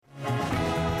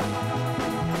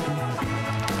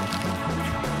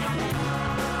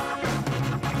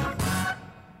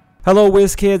Hello,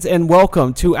 Whiz Kids, and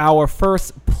welcome to our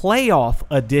first playoff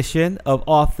edition of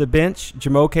Off the Bench.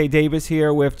 Jamoke Davis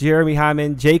here with Jeremy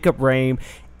Hyman, Jacob Rame,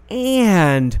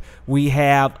 and we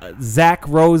have Zach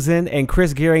Rosen and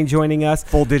Chris Gearing joining us.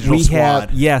 Full digital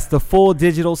squad. Yes, the full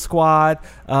digital squad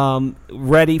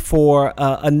ready for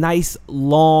a nice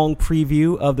long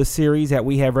preview of the series that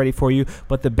we have ready for you.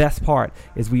 But the best part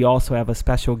is we also have a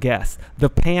special guest. The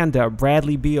Panda,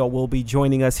 Bradley Beal, will be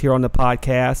joining us here on the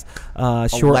podcast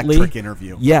shortly. Electric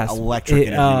interview. Yes. Electric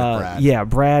interview with Brad. Yeah,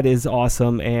 Brad is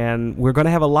awesome. And we're going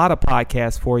to have a lot of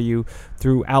podcasts for you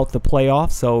throughout the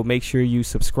playoffs. So make sure you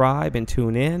subscribe and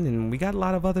tune in. And we got a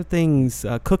lot of other things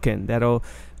cooking that'll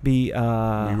be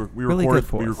really good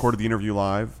for us. We recorded the interview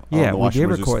live on the Washington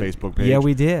Wizards Facebook page. Yeah,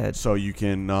 we did. So you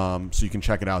can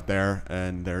check it out there.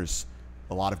 And there's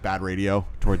a lot of bad radio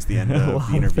towards the end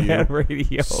of the interview. Bad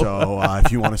radio. So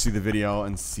if you want to see the video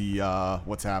and see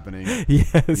what's happening, you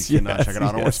can check it out. I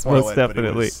don't want to spoil it,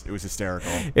 definitely. But it was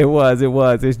hysterical. It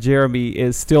was. It's Jeremy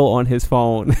is still on his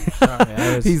phone.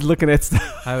 Sorry, he's looking at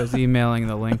stuff. I was emailing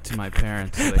the link to my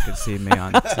parents so they could see me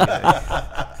on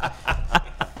TV.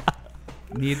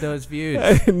 Need those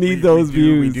views. Need those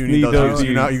views. We do need those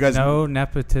views. You guys no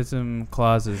nepotism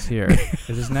clauses here.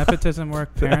 Does nepotism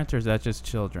work parents or is that just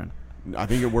children? I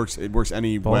think it works. It works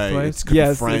any Both way. ways? It could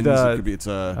be friends. It does. It could be. It's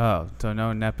a. Oh, so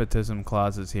no nepotism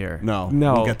clauses here. No.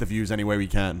 We'll get the views any way we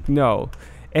can. No.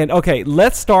 And okay,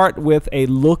 let's start with a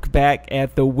look back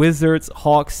at the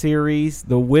Wizards-Hawks series.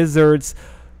 The Wizards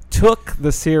took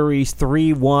the series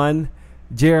 3-1.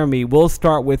 Jeremy, we'll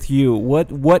start with you.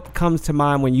 What comes to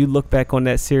mind when you look back on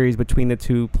that series between the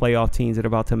two playoff teams that are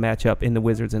about to match up in the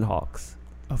Wizards and Hawks?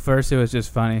 Well, first, it was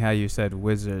just funny how you said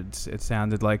Wizards. It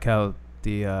sounded like how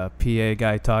the PA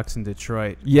guy talks in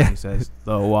Detroit. Yeah. He says,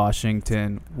 the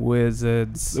Washington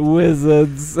Wizards.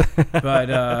 Wizards.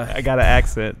 But I got an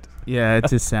accent. Yeah, it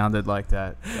just sounded like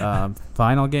that.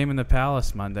 Final game in the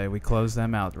Palace Monday. We closed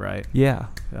them out, right? Yeah.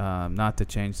 Not to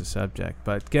change the subject,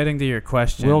 but getting to your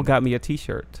question. Will got me a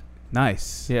T-shirt.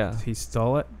 Nice. Yeah. He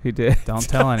stole it? He did. Don't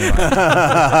tell anyone.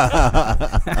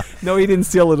 No, he didn't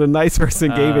steal it. A nice person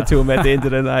gave it to him at the end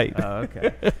of the night. Oh,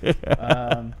 okay.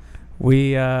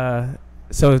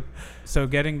 So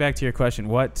getting back to your question,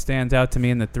 what stands out to me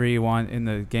in the 3-1 in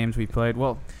the games we played?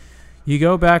 Well, you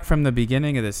go back from the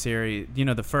beginning of the series,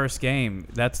 the first game,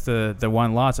 that's the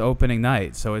one loss opening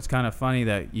night. So it's kind of funny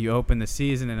that you open the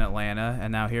season in Atlanta,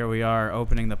 and now here we are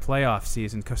opening the playoff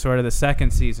season, sort of the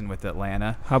second season with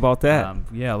Atlanta. How about that?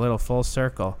 Yeah, a little full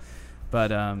circle. But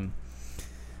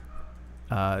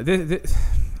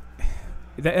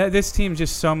this team's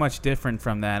just so much different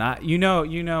from that.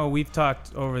 We've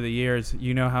talked over the years.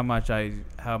 You know how much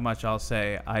I'll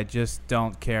say I just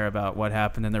don't care about what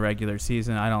happened in the regular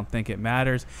season. I don't think it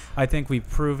matters. I think we've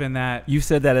proven that. You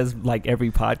said that as like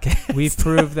every podcast. We've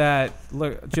proved that.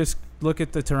 Look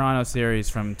at the Toronto series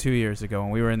from 2 years ago when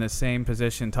we were in the same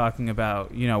position talking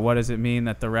about, what does it mean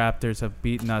that the Raptors have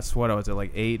beaten us, what was it,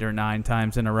 like 8 or 9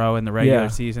 times in a row in the regular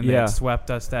season? They had swept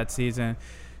us that season.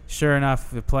 Sure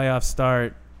enough, the playoffs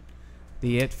start.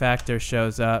 The it factor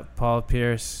shows up. Paul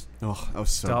Pierce. Oh, that was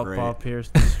so great. Paul Pierce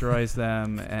destroys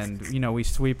them, and we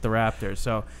sweep the Raptors.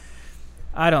 So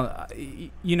I don't.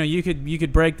 You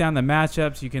could break down the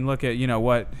matchups. You can look at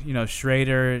what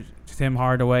Schrader, Tim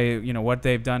Hardaway. What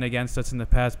they've done against us in the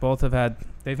past.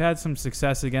 They've had some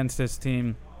success against this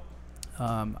team.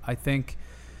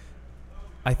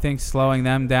 I think slowing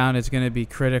them down is going to be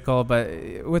critical.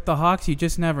 But with the Hawks, you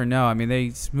just never know. I mean, they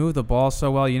smooth the ball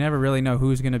so well. You never really know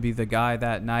who's going to be the guy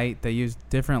that night. They use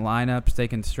different lineups. They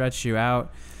can stretch you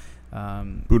out.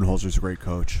 Budenholzer's a great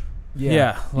coach.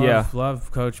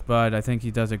 Love Coach Bud. I think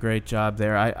he does a great job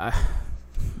there. I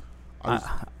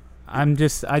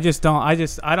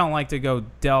don't like to go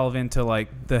delve into like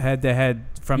the head-to-head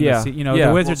from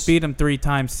the Wizards beat them 3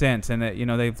 times since, and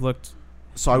they've looked.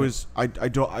 So I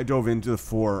dove into the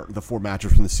four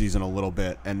matchups from the season a little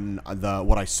bit, and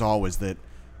what I saw was that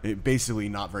basically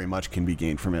not very much can be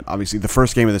gained from it. Obviously, the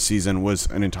first game of the season was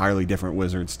an entirely different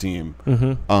Wizards team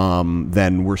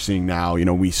than we're seeing now.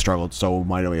 We struggled so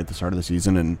mightily at the start of the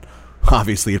season, and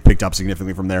obviously it picked up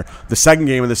significantly from there. The second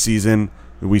game of the season,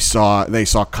 they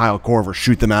saw Kyle Korver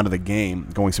shoot them out of the game,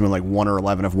 going something like 1 or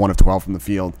 11 of 1 of 12 from the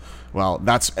field. Well,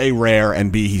 that's A, rare,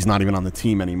 and B, he's not even on the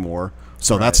team anymore.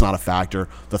 So that's not a factor.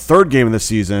 The third game of the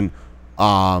season,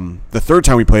 the third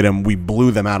time we played him, we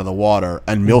blew them out of the water,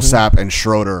 and Millsap and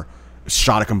Schroeder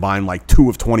shot a combined like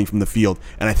 2 of 20 from the field.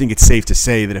 And I think it's safe to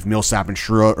say that if Millsap and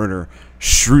Schroeder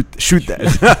shoot that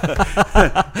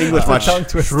English much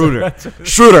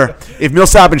Schroeder. If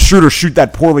Millsap and Schroeder shoot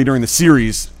that poorly during the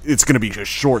series, it's going to be a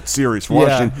short series for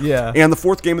Washington. Yeah. And the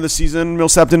fourth game of the season,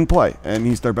 Millsap didn't play, and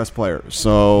he's their best player.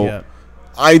 So Yeah.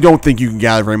 I don't think you can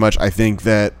gather very much. I think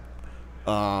that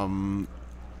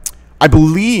I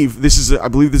believe this is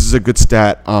a good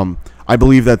stat. I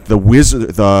believe that the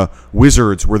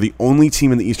Wizards were the only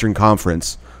team in the Eastern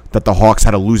Conference that the Hawks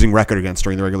had a losing record against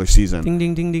during the regular season. Ding,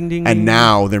 ding, ding, ding, ding. And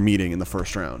now they're meeting in the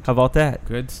first round. How about that?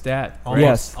 Good stat.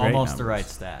 Yes. Almost the right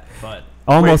stat, but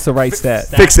Almost the right stat.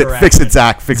 Fix it,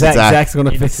 Zach. Fix it, Zach. Zach's going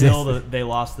to fix it. until they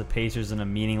lost the Pacers in a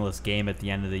meaningless game at the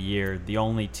end of the year, the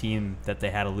only team that they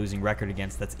had a losing record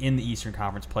against that's in the Eastern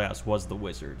Conference playoffs was the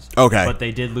Wizards. Okay. But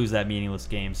they did lose that meaningless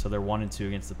game, so they're 1-2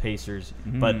 against the Pacers.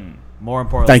 But more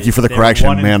importantly, Thank you for the they correction,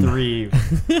 were 1-3.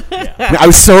 man. Yeah. I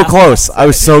was so close. I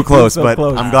was so close, So but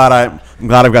close. I'm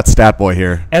glad I've got Stat Boy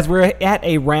here. As we're at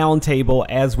a round table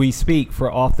as we speak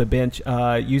for Off the Bench,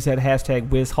 use that hashtag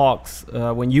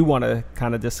WizHawks when you want to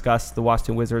kind of discuss the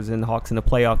Washington Wizards and the Hawks in the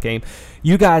playoff game.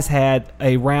 You guys had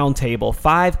a round table,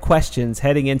 5 questions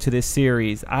heading into this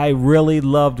series. I really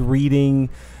loved reading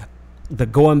the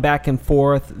going back and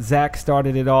forth. Zach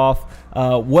started it off.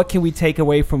 What can we take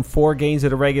away from 4 games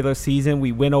of the regular season?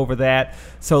 We went over that.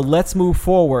 So let's move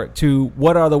forward to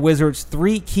what are the Wizards'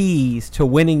 3 keys to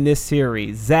winning this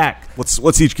series. Zach.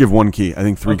 Let's each give 1 key. I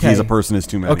think 3 keys a person is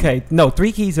too many. Okay, no,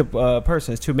 3 keys a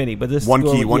person is too many. But this One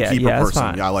key per that's person.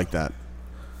 fine. Yeah, I like that.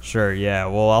 Sure, yeah.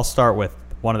 Well, I'll start with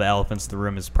one of the elephants in the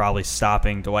room is probably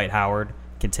stopping Dwight Howard,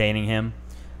 containing him.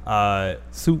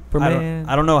 Superman.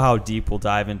 I don't know how deep we'll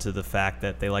dive into the fact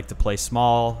that they like to play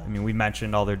small. I mean, we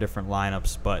mentioned all their different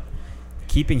lineups, but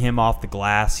keeping him off the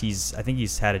glass, I think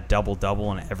he's had a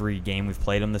double-double in every game we've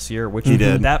played him this year, which He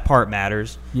did. that part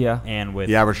matters. Yeah. And with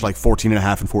He averaged like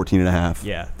 14.5 and 14.5.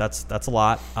 yeah, that's a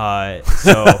lot.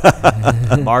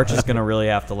 So March is going to really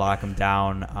have to lock him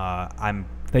down. I'm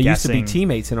They used to be guessing-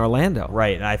 teammates in Orlando.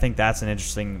 Right, and I think that's an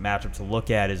interesting matchup to look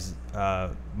at. Is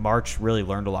March really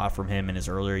learned a lot from him in his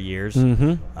earlier years,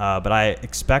 but I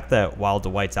expect that while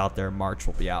Dwight's out there, March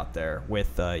will be out there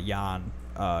with Jan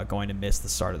going to miss the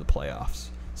start of the playoffs.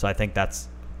 So I think that's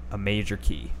a major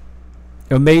key.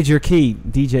 A major key,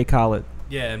 DJ Khaled.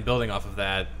 Yeah, and building off of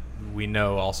that, we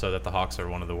know also that the Hawks are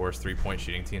one of the worst three-point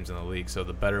shooting teams in the league, so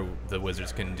the better the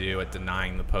Wizards can do at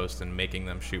denying the post and making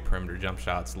them shoot perimeter jump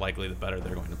shots, likely the better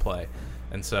they're going to play.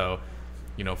 And so,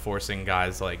 forcing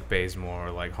guys like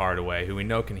Bazemore, like Hardaway, who we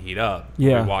know can heat up.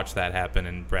 Yeah. We watched that happen,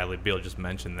 and Bradley Beal just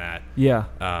mentioned that Yeah.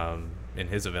 in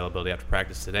his availability after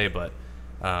practice today. But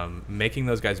making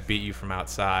those guys beat you from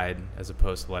outside as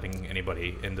opposed to letting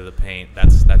anybody into the paint,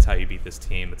 that's how you beat this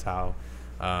team. That's how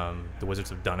the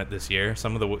Wizards have done it this year.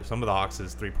 Some of the Hawks'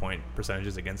 3-point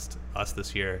percentages against us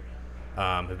this year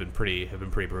have been pretty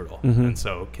brutal, and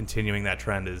so continuing that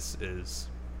trend is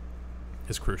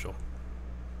crucial.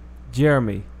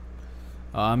 Jeremy.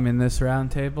 I'm in this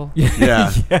round table. Yeah.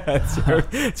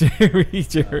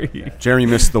 Jerry. Jeremy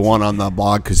missed the one on the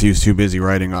blog because he was too busy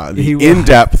writing the He was.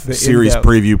 in-depth The series in-depth.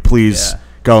 preview. Please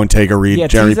go and take a read. Yeah,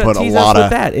 Jeremy tease put a us lot with of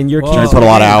that in your Well, keys Jeremy put a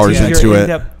lot of to hours your into it.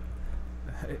 in-depth-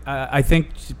 I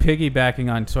think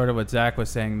piggybacking on sort of what Zach was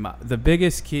saying, the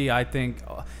biggest key I think.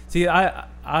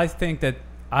 I think that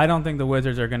I don't think the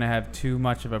Wizards are going to have too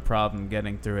much of a problem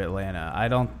getting through Atlanta.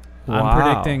 I'm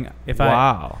predicting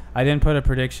I didn't put a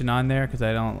prediction on there because I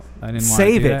didn't want to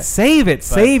Save do it. that. Save it. But,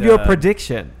 Save your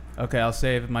prediction. Okay, I'll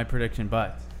save my prediction,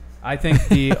 but I think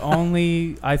the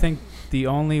only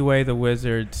way the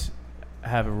Wizards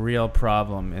have a real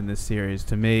problem in this series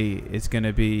to me is going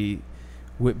to be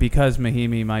because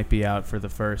Mahimi might be out for the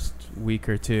first week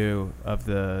or two of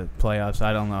the playoffs.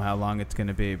 I don't know how long it's going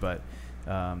to be, but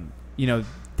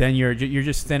then you're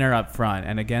just thinner up front,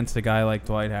 and against a guy like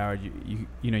Dwight Howard,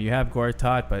 you have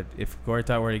Gortat, but if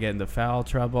Gortat were to get into foul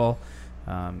trouble,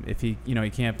 if he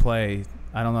can't play,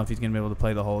 I don't know if he's going to be able to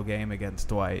play the whole game against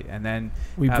Dwight. And then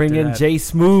We after bring in that- Jay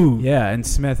Smooth. yeah, and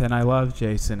Smith, and I love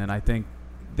Jason, and I think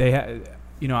they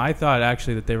I thought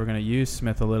actually that they were going to use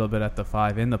Smith a little bit at the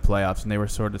 5 in the playoffs, and they were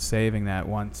sort of saving that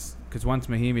once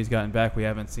Mahimi's gotten back, we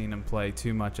haven't seen him play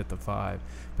too much at the 5.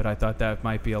 But I thought that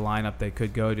might be a lineup they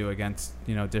could go to against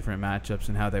different matchups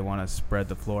and how they want to spread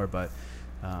the floor. But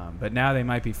now they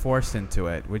might be forced into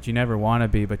it, which you never want to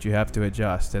be, but you have to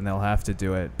adjust, and they'll have to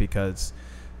do it because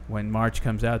when March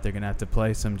comes out, they're going to have to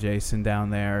play some Jason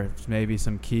down there, maybe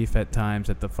some Keefe at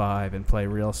times at the 5, and play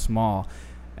real small.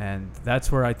 And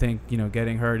that's where I think,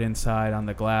 getting hurt inside on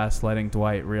the glass, letting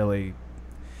Dwight really,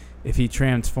 if he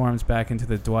transforms back into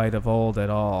the Dwight of old at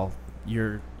all,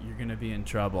 you're going to be in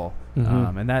trouble.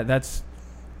 Mhm. And that's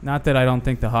not that I don't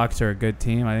think the Hawks are a good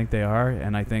team. I think they are,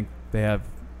 and I think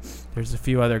there's a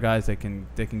few other guys that can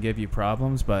give you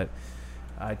problems, but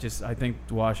I think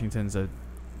Washington's a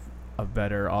a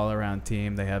better all-around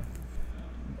team. They have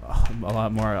a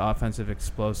lot more offensive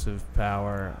explosive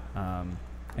power,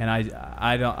 and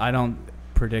I don't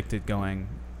predict it going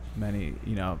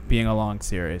being a long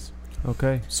series.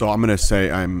 Okay. So I'm going to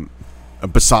say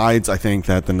besides, I think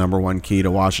that the number one key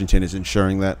to Washington is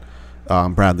ensuring that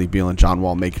Bradley Beal and John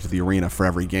Wall make it to the arena for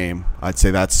every game. I'd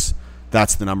say that's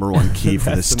the number one key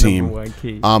for this team.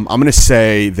 I'm going to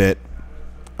say that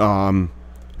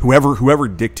whoever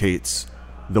dictates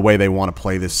the way they want to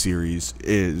play this series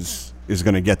is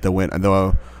going to get the win.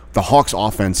 The Hawks'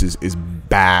 offense is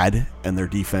bad and their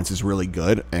defense is really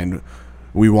good, and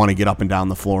we want to get up and down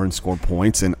the floor and score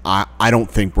points, and I don't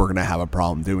think we're going to have a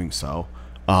problem doing so.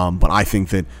 But I think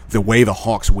that the way the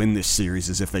Hawks win this series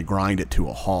is if they grind it to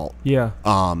a halt. Yeah.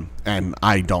 And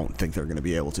I don't think they're going to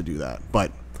be able to do that.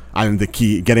 But I think the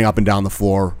key, getting up and down the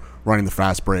floor, running the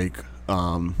fast break,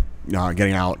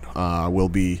 getting out will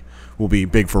be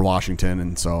big for Washington,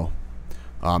 and so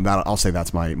I'll say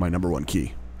that's my number one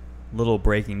key. Little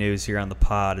breaking news here on the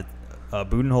pod.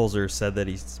 Budenholzer said that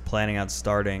he's planning on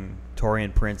starting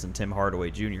Taurean Prince and Tim Hardaway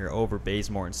Jr. over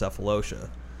Bazemore and Cephalosha.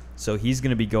 So he's going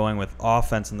to be going with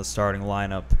offense in the starting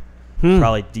lineup,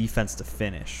 probably defense to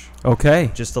finish.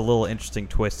 Okay. Just a little interesting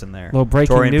twist in there. Little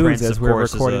breaking Taurean news Prince, as of we're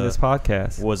course, recording this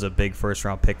podcast. Was a big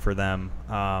first-round pick for them,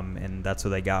 and that's what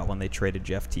they got when they traded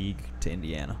Jeff Teague to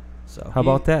Indiana. So how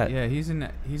about that? Yeah, he's an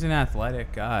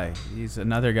athletic guy. He's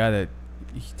another guy that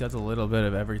he does a little bit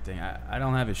of everything. I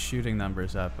don't have his shooting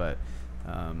numbers up, but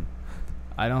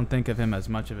I don't think of him as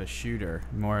much of a shooter,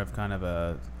 more of kind of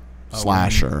a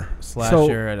slasher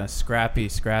and a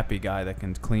scrappy guy that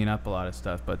can clean up a lot of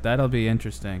stuff. But that'll be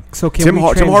interesting. So Tim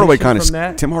Hardaway kind of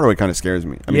scares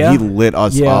me. I mean, he lit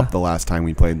us up the last time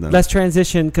we played them. Let's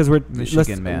transition because we're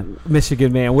Michigan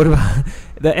man. What about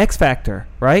the X Factor?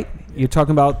 Right? You're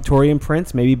talking about Taurean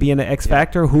Prince maybe being an X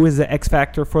Factor. Who is the X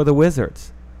Factor for the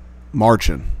Wizards?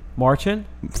 Marcin.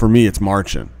 For me, it's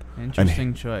Marcin.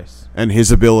 Interesting choice. And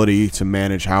his ability to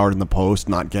manage Howard in the post,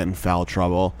 not get in foul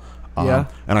trouble. And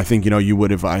I think, you would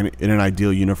have, in an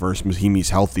ideal universe, Mahimi's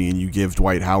healthy and you give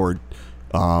Dwight Howard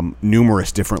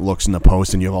numerous different looks in the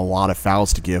post and you have a lot of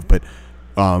fouls to give. But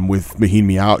with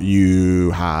Mahimi out,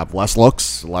 you have less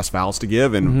looks, less fouls to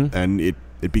give, and it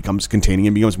becomes containing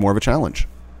and becomes more of a challenge.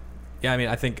 Yeah, I mean,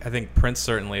 I think Prince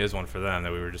certainly is one for them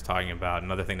that we were just talking about.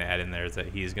 Another thing to add in there is that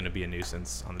he's going to be a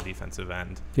nuisance on the defensive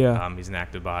end. Yeah. He's an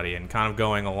active body, and kind of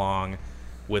going along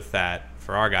with that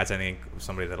for our guys, I think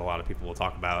somebody that a lot of people will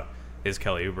talk about is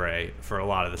Kelly Oubre for a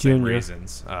lot of the same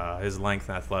reasons. His length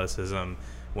and athleticism,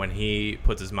 when he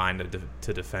puts his mind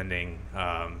to defending,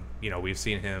 we've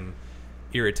seen him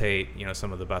irritate,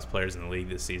 some of the best players in the league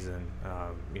this season.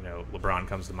 LeBron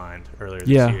comes to mind earlier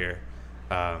this year.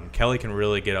 Kelly can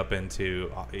really get up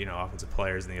into offensive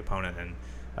players and the opponent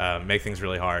and make things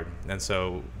really hard. And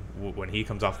so when he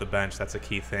comes off the bench, that's a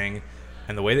key thing.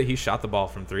 And the way that he shot the ball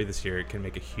from three this year, it can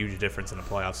make a huge difference in a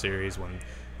playoff series when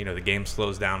the game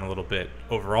slows down a little bit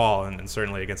overall, and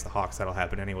certainly against the Hawks that'll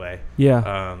happen anyway.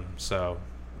 Yeah.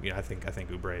 I think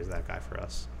Oubre is that guy for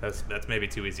us. That's maybe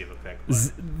too easy of a pick.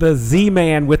 The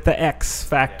Z-Man with the X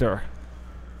factor.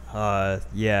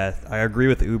 Yeah, I agree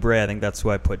with Oubre. I think that's who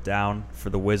I put down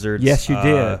for the Wizards. Yes, you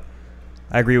did.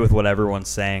 I agree with what everyone's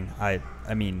saying. I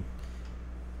mean,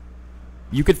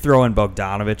 you could throw in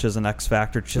Bogdanović as an X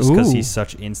factor just because he's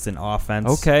such instant offense.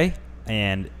 Okay.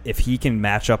 And if he can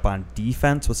match up on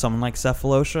defense with someone like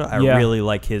Cephalosha, I really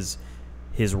like his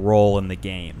role in the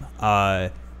game.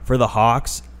 For the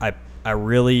Hawks,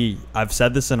 I've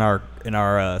said this in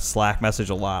our Slack message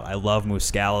a lot. I love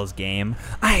Muscala's game.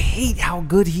 I hate how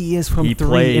good he is from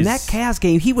three. In that Cavs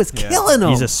game, he was killing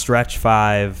them. He's a stretch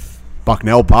five.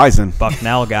 Bucknell Bison.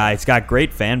 Bucknell guy. He's got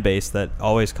great fan base that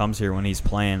always comes here when he's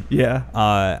playing.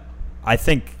 Yeah. I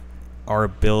think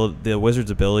the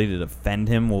Wizards' ability to defend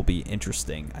him will be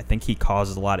interesting. I think he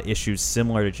causes a lot of issues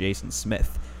similar to Jason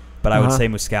Smith, but I would say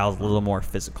Muscala's a little more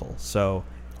physical. So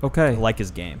I like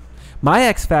his game. My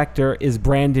X factor is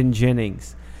Brandon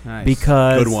Jennings. Nice.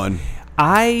 Because good one.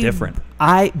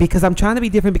 Because I'm trying to be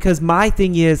different, because my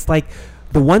thing is, like,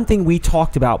 the one thing we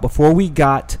talked about before we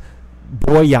got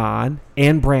Bojan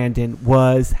and Brandon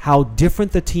was how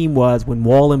different the team was when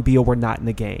Wall and Beal were not in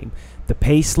the game. The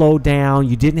pace slowed down.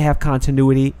 You didn't have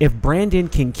continuity. If Brandon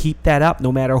can keep that up,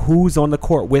 no matter who's on the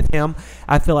court with him,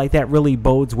 I feel like that really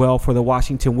bodes well for the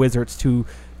Washington Wizards to,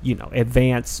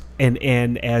 advance.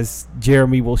 And as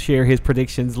Jeremy will share his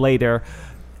predictions later,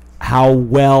 how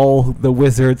well the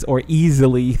Wizards or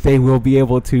easily they will be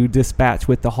able to dispatch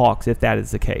with the Hawks if that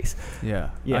is the case. Yeah.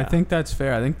 I think that's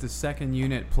fair. I think the second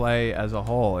unit play as a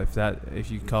whole, if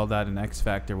you call that an X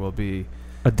factor, will be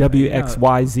A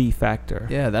WXYZ factor.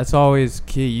 Yeah, that's always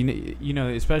key. You know,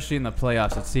 especially in the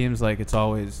playoffs, it seems like it's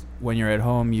always when you're at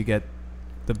home, you get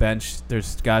the bench.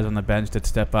 There's guys on the bench that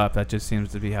step up. That just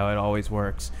seems to be how it always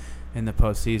works in the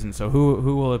postseason. So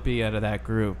who will it be out of that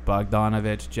group?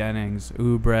 Bogdanovich, Jennings,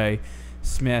 Oubre,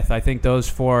 Smith. I think those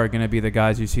four are going to be the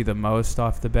guys you see the most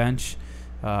off the bench.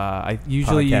 I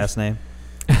usually Podcast name.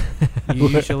 you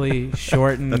usually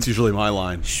shorten. That's usually my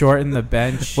line. Shorten the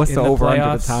bench. What's in the over under the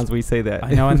playoffs. times we say that?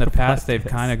 I know in the past they've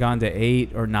kind of gone to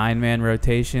 8 or 9-man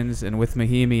rotations, and with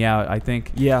Mahimi out, I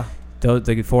think Yeah.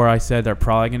 the four I said are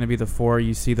probably going to be the four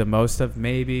you see the most of.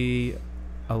 Maybe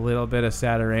a little bit of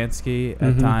Satoransky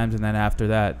at times, and then after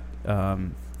that,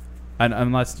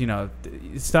 unless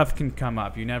stuff can come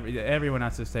up. Everyone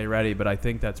has to stay ready, but I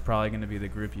think that's probably going to be the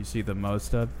group you see the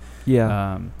most of.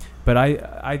 Yeah.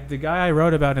 But the guy I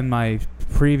wrote about in my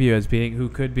preview as being who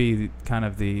could be kind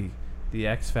of the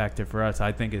X factor for us,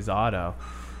 I think, is Otto.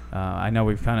 I know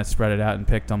we've kind of spread it out and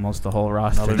picked almost the whole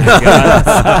roster. A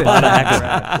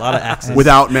lot of X's.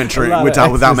 Without mentioning Not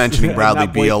Bradley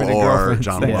Beal boyfriend and or girlfriend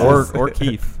John things. Wall. Or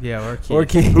Keith. Yeah, or Keith. Or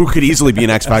Keith. Who could easily be an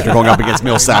X factor going up against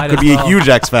Millsap. Might Could as be a well. huge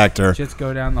X factor. Just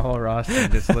go down the whole roster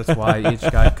and just list why each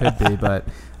guy could be. But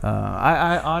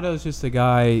Otto's just a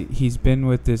guy. He's been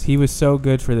with this. He was so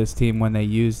good for this team when they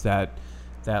used that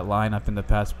lineup in the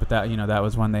past. But that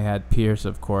was when they had Pierce,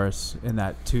 of course, in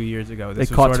that 2 years ago. They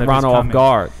caught Toronto off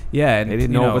guard. Yeah, and They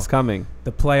didn't know it was coming.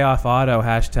 The playoff Otto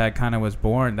hashtag kind of was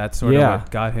born. That's sort of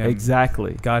what got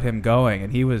him got him going,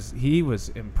 and he was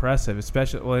impressive,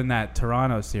 especially in that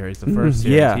Toronto series, the first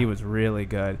series. He was really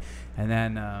good. And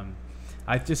then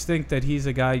I just think that he's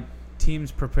a guy.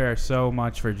 Teams prepare so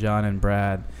much for John and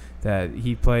Brad that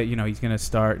he's going to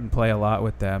start and play a lot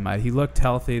with them. He looked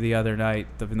healthy the other night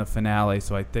in the finale,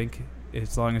 so I think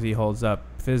as long as he holds up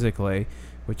physically,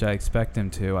 which I expect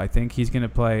him to, I think he's going to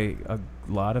play a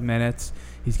lot of minutes.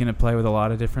 He's going to play with a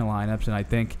lot of different lineups, and I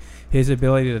think his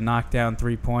ability to knock down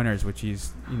three-pointers, which he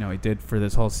did for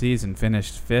this whole season,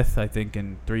 finished 5th, I think,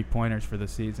 in three-pointers for the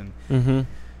season. Mm-hmm.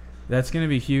 That's going to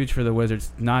be huge for the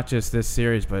Wizards, not just this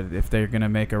series, but if they're going to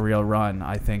make a real run.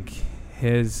 I think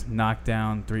his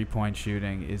knockdown three-point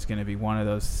shooting is going to be one of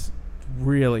those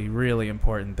really, really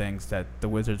important things that the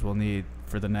Wizards will need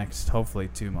for the next, hopefully,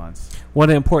 2 months. One of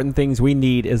the important things we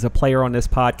need is a player on this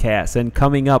podcast. And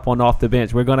coming up on Off the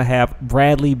Bench, we're going to have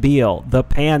Bradley Beal, the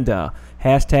Panda,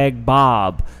 hashtag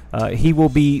Bob. He will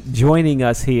be joining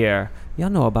us here. Y'all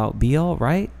know about Beal,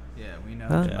 right? Yeah, we know.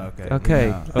 Huh? Yeah,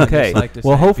 Okay. I just like to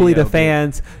Well, say hopefully the B.O.B.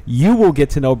 fans, you will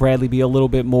get to know Bradley Beal a little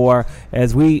bit more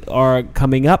as we are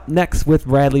coming up next with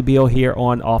Bradley Beal here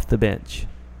on Off the Bench.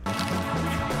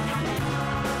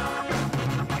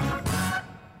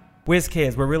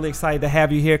 WizKids, we're really excited to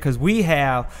have you here because we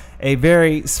have a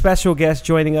very special guest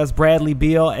joining us, Bradley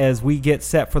Beal, as we get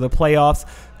set for the playoffs.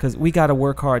 Because we got to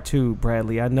work hard too,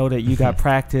 Bradley. I know that you got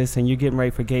practice and you're getting ready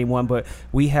for game one, but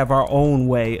we have our own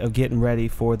way of getting ready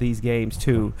for these games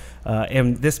too.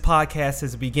 And this podcast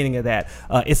is the beginning of that.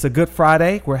 It's a Good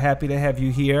Friday. We're happy to have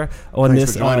you here on Thanks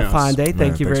this for joining us. fine day.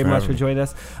 Thank you very much for joining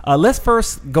us. Let's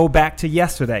first go back to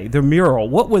yesterday, the mural.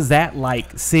 What was that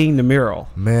like, seeing the mural?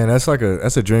 Man, that's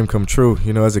a dream come true.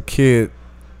 As a kid,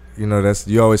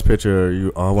 you always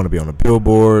picture I want to be on a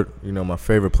billboard. My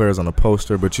favorite players on a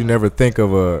poster, but you never think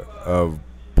of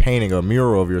painting a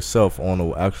mural of yourself on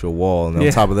the actual wall, and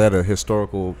on top of that, a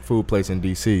historical food place in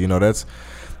DC.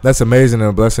 That's amazing and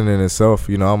a blessing in itself.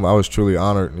 I was truly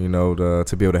honored,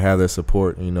 to be able to have their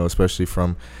support. Especially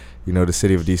from, the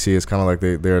city of DC. It's kind of like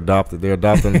they're adopting.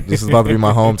 This is about to be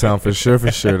my hometown for sure.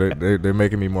 They're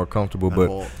making me more comfortable,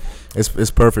 but.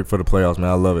 It's perfect for the playoffs, man.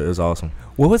 I love it. It's awesome.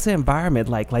 What was the environment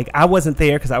like? Like, I wasn't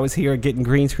there because I was here getting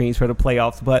green screens for the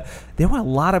playoffs, but there were a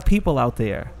lot of people out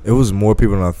there. It was more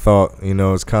people than I thought.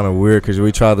 It's kind of weird because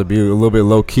we tried to be a little bit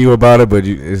low key about it, but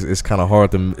it's kind of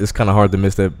hard to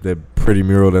miss that pretty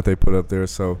mural that they put up there.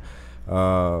 So,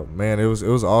 man, it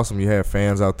was awesome. You had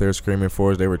fans out there screaming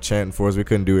for us. They were chanting for us. We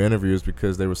couldn't do interviews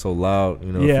because they were so loud.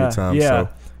 A few times. Yeah. So,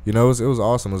 it was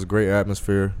awesome. It was a great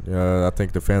atmosphere. I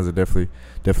think the fans are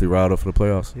definitely riled up for the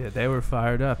playoffs. Yeah, they were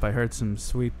fired up. I heard some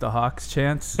 "Sweep the Hawks"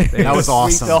 chants. That was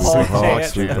awesome. Sweep the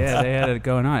Hawks chant. Yeah, they had it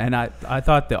going on, and I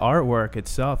thought the artwork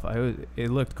itself, it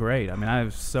looked great. I mean, I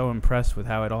was so impressed with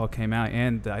how it all came out,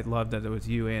 and I loved that it was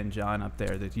you and John up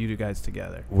there, that you two guys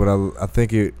together. What I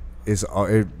think it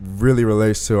really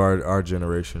relates to our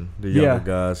generation, the younger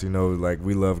guys. Like,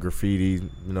 we love graffiti,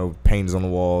 paintings on the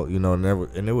wall,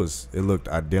 and it looked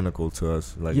identical to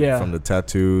us, like from the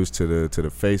tattoos to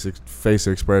the face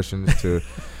expressions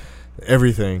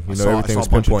everything. You know, everything I was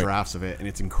saw a bunch of pinpoint. drafts of it, and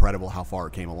it's incredible how far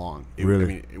it came along. Really? I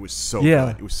mean, it was so Yeah.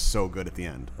 good. It was so good at the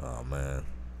end. Oh man,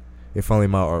 if only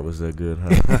my art was that good,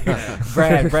 huh?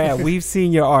 Brad, we've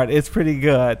seen your art. It's pretty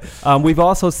good. We've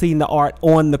also seen the art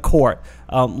on the court.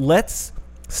 Let's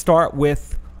start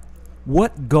with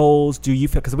what goals do you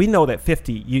feel? Because we know that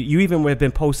 50, you even have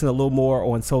been posting a little more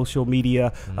on social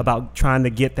media about trying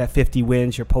to get that 50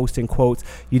 wins. You're posting quotes.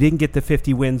 You didn't get the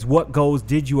 50 wins. What goals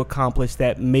did you accomplish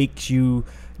that makes you,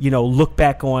 look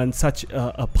back on such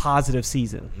a positive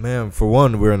season? Man, for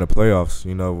one, we're in the playoffs.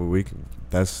 You know,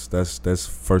 that's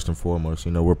first and foremost.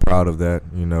 You know, we're proud of that.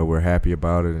 You know, we're happy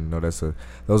about it, and that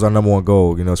was our number one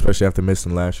goal. You know, especially after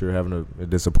missing last year, having a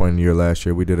disappointing year last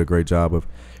year. We did a great job of,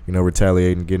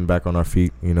 retaliating, getting back on our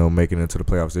feet. Making it into the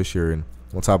playoffs this year, and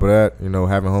on top of that,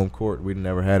 having home court. We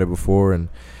never had it before, and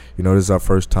this is our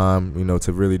first time.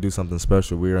 To really do something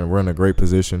special. We're in a great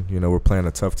position. We're playing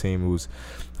a tough team who's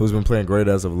been playing great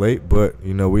as of late, but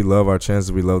we love our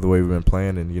chances. We love the way we've been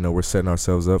playing, and we're setting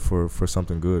ourselves up for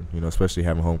something good. Especially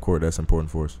having home court. That's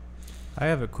important for us. I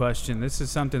have a question. This is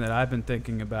something that I've been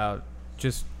thinking about.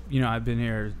 Just I've been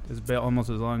here almost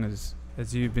as long as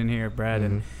you've been here, Brad,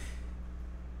 and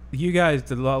you guys,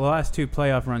 the last two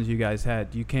playoff runs you guys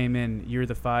had, you came in, you're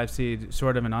the 5 seed,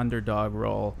 sort of an underdog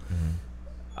role.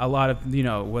 A lot of,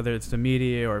 whether it's the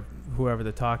media or whoever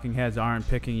the talking heads aren't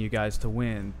picking you guys to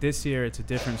win. This year, it's a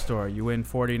different story. You win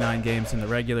 49 games in the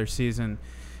regular season.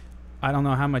 I don't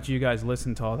know how much you guys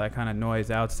listen to all that kind of noise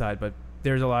outside, but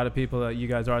there's a lot of people that you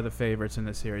guys are the favorites in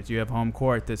the series. You have home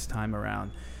court this time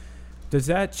around. Does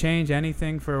that change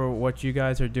anything for what you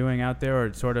guys are doing out there,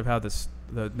 or sort of how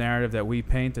the narrative that we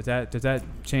paint? Does that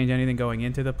change anything going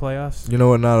into the playoffs? You know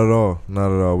what? Not at all.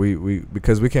 Not at all. We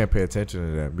because we can't pay attention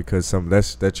to that, because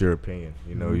that's your opinion.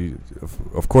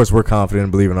 Of course we're confident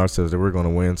and believe in ourselves that we're going to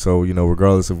win. So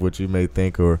regardless of what you may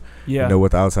think or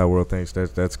what the outside world thinks,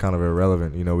 that's kind of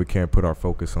irrelevant. We can't put our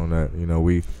focus on that.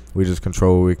 We just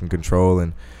control what we can control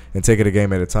and take it a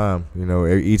game at a time.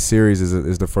 Each series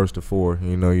is the first of 4.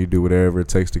 You do whatever it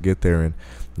takes to get there, and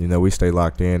we stay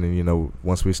locked in. And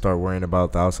once we start worrying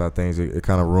about the outside things, it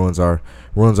kind of ruins our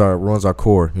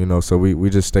core. So we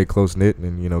just stay close knit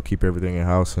and keep everything in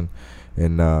house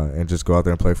and just go out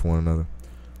there and play for one another.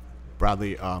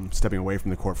 Bradley, stepping away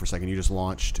from the court for a second, you just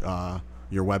launched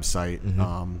your website,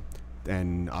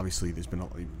 and obviously there's been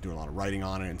doing a lot of writing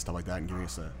on it and stuff like that, and giving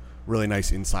us a really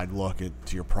nice inside look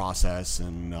to your process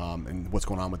and what's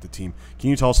going on with the team. Can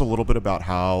you tell us a little bit about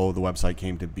how the website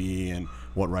came to be and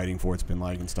what writing for it's been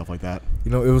like and stuff like that?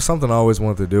 It was something I always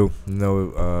wanted to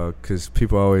do. Because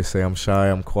people always say I'm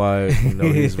shy, I'm quiet.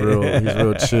 He's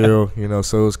real chill.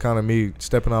 So it was kind of me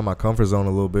stepping out of my comfort zone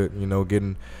a little bit.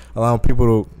 Allowing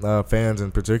people to fans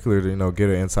in particular to get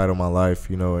an insight on my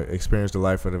life. Experience the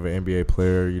life of an NBA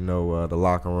player. The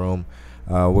locker room.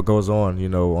 What goes on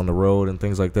the road and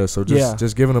things like that. So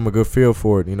just giving them a good feel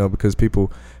for it, because people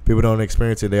don't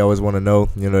experience it. They always want to know,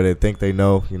 they think they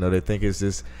know, they think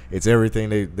it's everything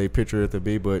they picture it to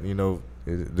be, but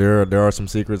there are some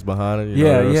secrets behind it.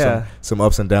 There are some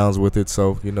ups and downs with it.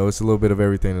 So it's a little bit of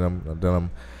everything that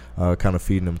I'm kind of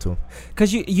feeding them to.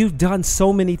 Because you've done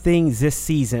so many things this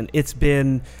season. It's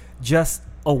been just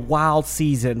a wild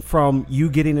season, from you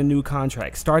getting a new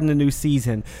contract, starting a new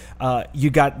season. You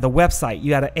got the website,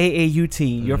 you got an AAU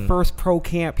team, your first pro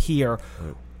camp here.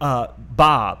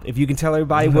 Bob, if you can tell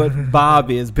everybody what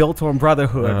Bob is, built on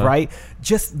brotherhood, right?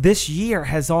 Just this year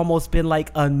has almost been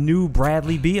like a new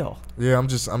Bradley Beal. Yeah, I'm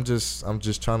just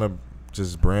trying to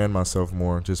just brand myself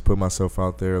more, just put myself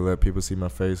out there, let people see my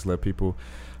face, let people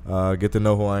get to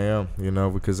know who I am,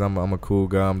 because I'm a cool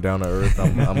guy. I'm down to earth.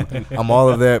 I'm all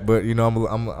of that, but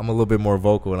I'm a little bit more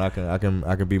vocal, and I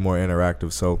can be more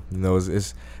interactive. So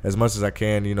it's as much as I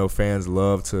can. Fans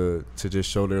love to just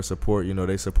show their support.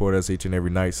 They support us each and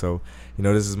every night. So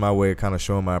this is my way of kind of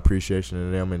showing my appreciation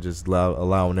to them and just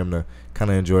allowing them to kind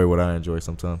of enjoy what I enjoy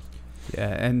sometimes.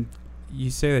 Yeah, and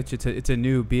you say that it's a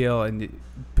new Beal, and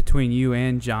between you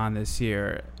and John this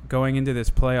year, going into this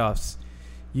playoffs,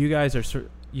 you guys are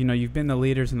you've been the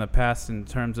leaders in the past in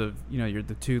terms of, you're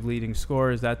the 2 leading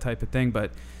scorers, that type of thing,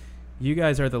 but you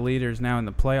guys are the leaders now in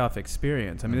the playoff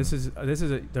experience. I mean, this is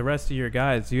the rest of your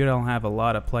guys. You don't have a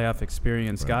lot of playoff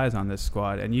experience guys on this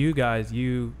squad, and you guys,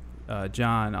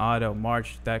 John, Otto,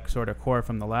 March, that sort of core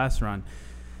from the last run.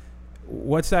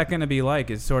 What's that going to be like?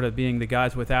 Is sort of being the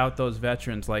guys without those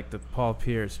veterans like the Paul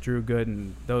Pierce, Drew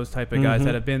Gooden, those type of guys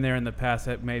that have been there in the past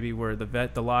that maybe were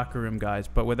the locker room guys,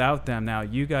 but without them now,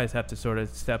 you guys have to sort of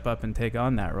step up and take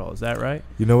on that role. Is that right?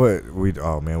 You know what? We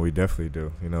definitely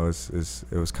do. It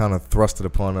was kind of thrusted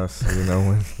upon us,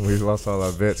 when we lost all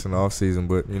our vets in the off season,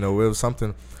 but it was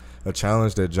something a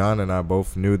challenge that John and I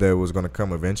both knew that was going to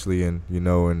come eventually, and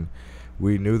and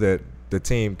we knew that the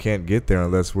team can't get there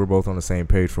unless we're both on the same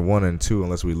page, for one, and two,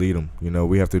 unless we lead them.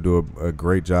 We have to do a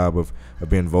great job of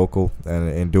being vocal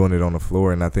and doing it on the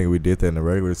floor, and I think we did that in the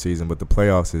regular season. But the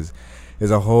playoffs is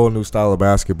a whole new style of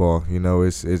basketball.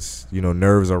 It's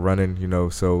nerves are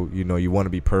running. So you want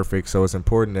to be perfect. So it's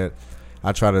important that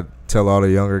I try to tell all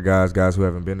the younger guys who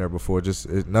haven't been there before,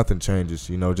 nothing changes.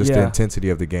 Just the intensity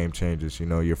of the game changes.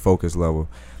 Your focus level.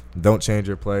 Don't change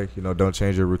your play. Don't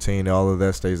change your routine. All of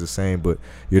that stays the same. But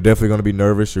you're definitely going to be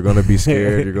nervous. You're going to be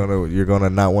scared. You're gonna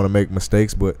not want to make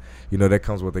mistakes. But that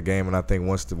comes with the game. And I think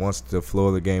once the flow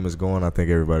of the game is going, I think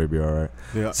everybody will be all right.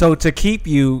 Yeah. So to keep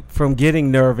you from getting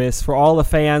nervous, for all the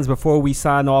fans, before we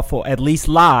sign off, for at least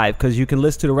live, because you can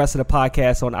listen to the rest of the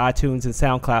podcast on iTunes and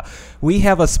SoundCloud, we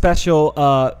have a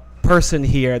special person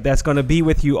here that's going to be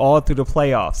with you all through the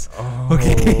playoffs.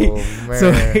 Okay. Man.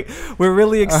 So we're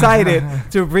really excited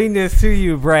to bring this to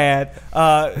you, Brad.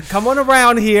 Come on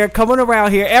around here.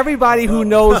 Everybody who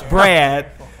knows Brad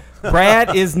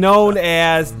is known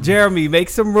as Jeremy. Make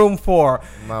some room for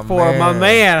my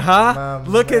man, huh?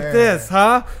 Look at this,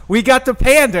 huh? We got the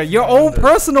Panda, your own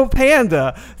personal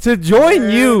Panda, to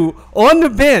join you on the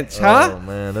bench, huh? Oh,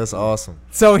 man, that's awesome.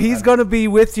 So he's going to be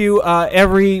with you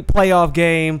every playoff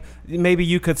game. Maybe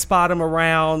you could spot him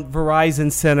around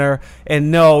Verizon Center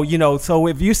and so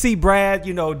if you see Brad,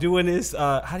 doing this,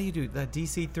 how do you do the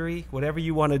DC3, whatever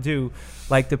you want to do,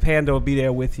 like the Panda will be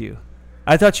there with you.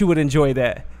 I thought you would enjoy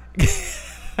that.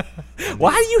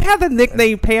 Why do you have the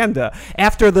nickname Panda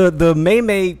after the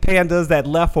May pandas that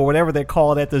left or whatever they're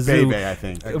called at the zoo? Bebe, I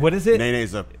think. What is it?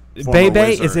 Nene's a Bebe?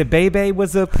 wizard. Is it Bebe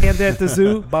was a panda at the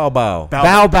zoo? Bow Bow.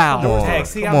 Bow Bow. Come on. Heck,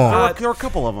 see, Come on. There are a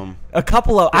couple of them.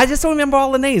 I just don't remember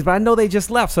all the names, but I know they just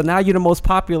left. So now you're the most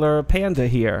popular panda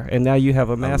here, and now you have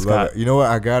a mascot. You know what?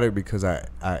 I got it because I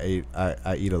eat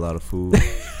a lot of food.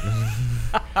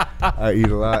 I eat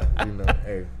a lot.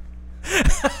 Hey.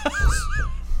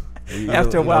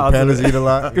 After a while, pandas eat a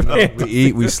lot. We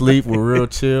eat, we sleep, we're real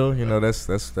chill. That's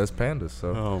pandas.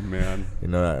 So, oh man,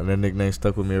 and that nickname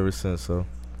stuck with me ever since. So,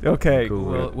 okay,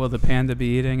 cool. Will the Panda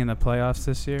be eating in the playoffs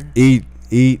this year? Eat.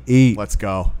 Let's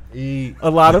go. Eat a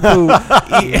lot of food.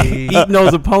 Eating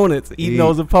those opponents.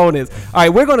 All right,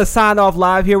 we're going to sign off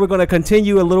live here. We're going to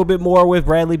continue a little bit more with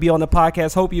Bradley B on the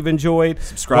podcast. Hope you've enjoyed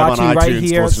Subscribe watching on right iTunes,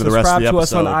 here. to the rest of Subscribe the to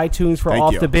us on episode. iTunes for Thank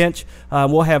Off you. the Bench.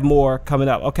 We'll have more coming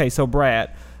up. Okay, so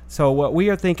Brad. So what we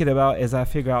are thinking about is I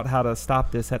figure out how to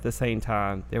stop this at the same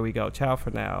time. There we go. Ciao for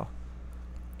now.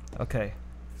 Okay.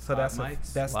 So that's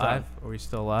mics that's live. done. Are we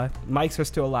still live? Mics are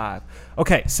still live.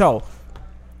 Okay, so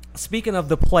speaking of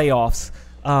the playoffs,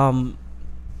 do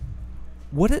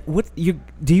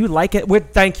you like it?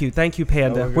 Thank you,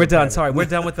 Panda. We're done. Sorry, we're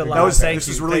done with the live. Thank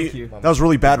you. That was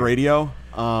really bad radio.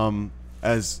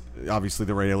 As obviously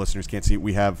the radio listeners can't see,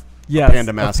 we have Yes, a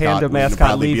Panda mascot, with a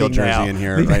Bradley Beal leaving jersey now. in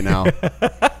here right now.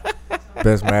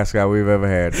 best mascot we've ever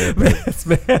had. Best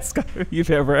mascot you've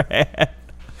ever had.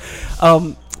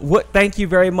 Thank you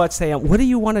very much, Sam. What do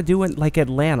you want to do in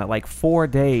Atlanta? 4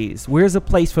 days. Where's a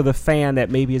place for the fan that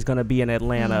maybe is going to be in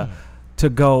Atlanta to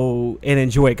go and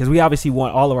enjoy it? Because we obviously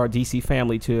want all of our DC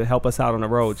family to help us out on the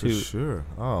road For too. sure.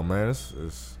 Oh man,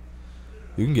 it's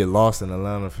you can get lost in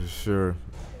Atlanta for sure.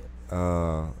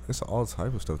 It's all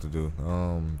type of stuff to do.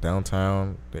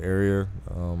 Downtown, the area,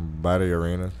 by the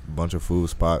arena, a bunch of food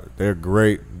spots. They're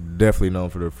great. Definitely known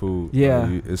for their food.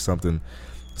 Yeah, it's something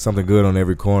good on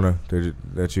every corner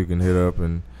that you can hit up.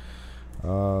 And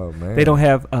man, they don't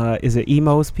have. Is it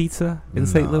Emo's Pizza in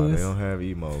St. Louis? They don't have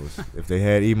Emo's. If they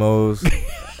had Emo's,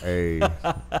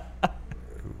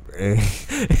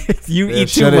 You eat too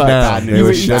shut much. it down. They You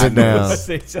would eat shut too it down.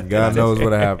 much. God knows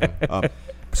what happened.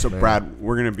 So Man. Brad,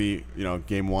 we're gonna be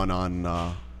game one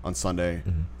on Sunday,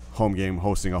 home game,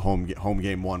 hosting a home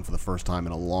game one for the first time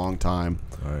in a long time.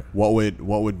 All right.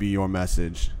 What would be your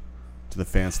message to the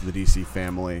fans of the DC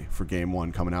family for game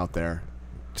one coming out there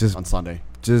on Sunday?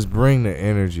 Just bring the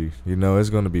energy. It's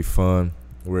going to be fun.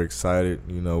 We're excited.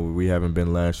 We haven't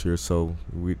been last year, so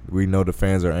we know the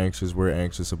fans are anxious. We're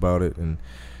anxious about it, and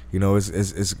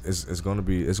it's going to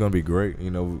be great.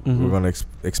 We're going to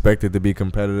expect it to be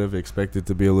competitive, expect it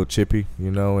to be a little chippy,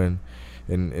 and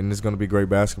it's going to be great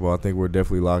basketball. I think we're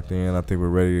definitely locked in. I think we're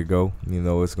ready to go.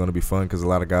 It's going to be fun because a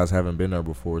lot of guys haven't been there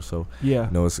before. So yeah,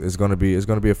 it's going to be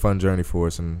a fun journey for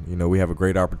us, and we have a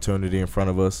great opportunity in front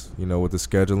of us. With the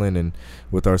scheduling and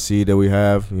with our seed that we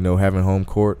have, having home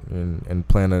court and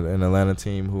playing an Atlanta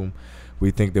team whom we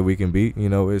think that we can beat.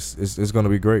 It's going to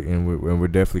be great, and we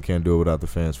definitely can't do it without the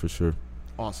fans for sure.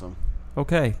 Awesome.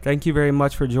 Okay, thank you very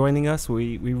much for joining us.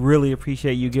 We really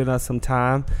appreciate you giving us some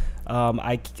time.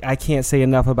 I can't say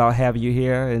enough about having you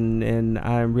here, and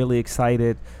I'm really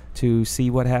excited to see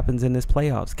what happens in this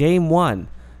playoffs. Game one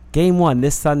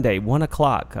this Sunday, 1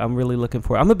 o'clock. I'm really looking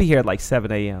forward. I'm gonna be here at like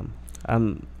 7 a.m. I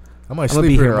might I'm gonna sleep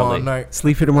be here here tomorrow early. night.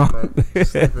 Sleep here tomorrow.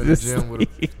 Sleep in the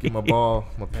gym get my ball,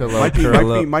 my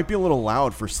pillow. Might be a little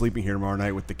loud for sleeping here tomorrow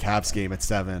night with the Cavs game at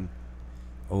 7.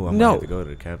 Oh, I might No. have to go to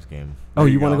the Cavs game. Oh, There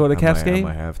you you want to go. go to the Cavs I game?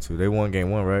 might have to. They won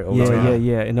game 1, right? Yeah, Overtime.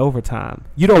 yeah. In overtime.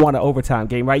 You don't want an overtime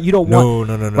game, right? You don't want.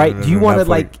 No. Right? No, Do you no, want not to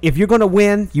for like if you're gonna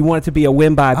win, you want it to be a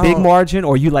win by a big don't- margin,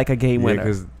 or you like a game Yeah, winner?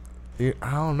 because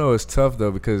I don't know. It's tough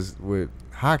though because with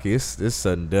hockey, it's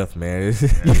sudden death, man. It's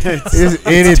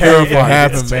anything can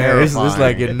happen, It's man. It's terrifying.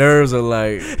 like your nerves are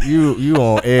like you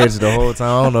on edge the whole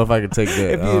time. I don't know if I could take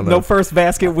that. If I you, don't no know. first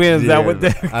basket wins, that would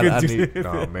I could do. need.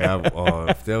 No, man.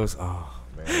 If that was, man,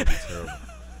 that'd be terrible.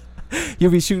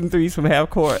 You'll be shooting threes from half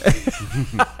court.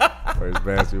 First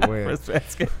basket win. First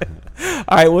basket.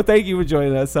 All right. Well, thank you for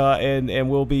joining us, and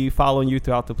we'll be following you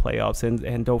throughout the playoffs,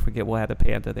 and don't forget we'll have the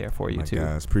Panda there for you My too.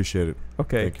 guys, appreciate it.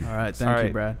 Okay. Thank you. All right, All thank you,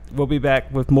 right. Brad. We'll be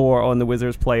back with more on the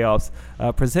Wizards playoffs,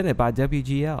 presented by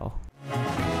WGL.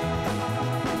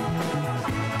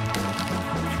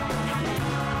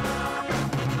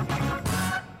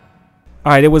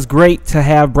 All right, it was great to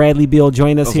have Bradley Beal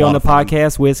join us was here a on lot the of fun.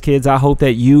 podcast, Wiz Kids. I hope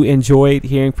that you enjoyed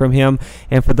hearing from him.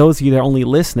 And for those of you that are only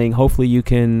listening, hopefully you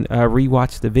can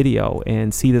rewatch the video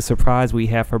and see the surprise we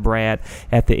have for Brad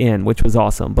at the end, which was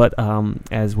awesome. But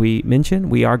as we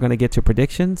mentioned, we are going to get to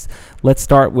predictions. Let's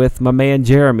start with my man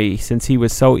Jeremy, since he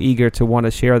was so eager to want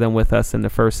to share them with us in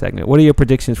the first segment. What are your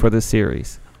predictions for this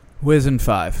series? Wiz in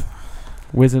 5.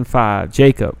 Wiz in 5.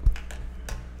 Jacob.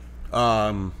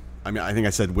 I mean, I think I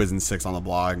said Wiz and 6 on the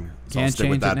blog, so I'll Can't stick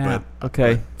with change it that. now.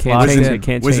 Okay. It's Can't locked change in. it.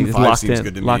 Can't Wiz change and it. 5 Locked seems in.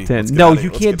 good to me. Locked in. Let's get No, out of you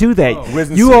it. can't Let's do that. Wiz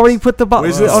and You 6. already put the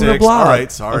Wiz and on the 6. blog. All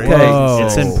right, sorry. Okay. Whoa.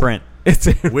 It's in print. It's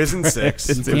Wiz and 6.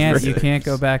 It's You can't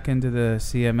go back into the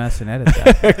CMS and edit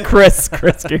that. Chris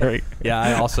Gehrig. Yeah,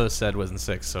 I also said Wiz and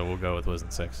 6, so we'll go with Wiz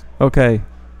and 6. Okay.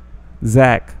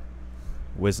 Zach.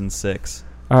 Wiz and 6.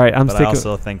 All right, I'm But I sticking.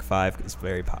 also think 5 is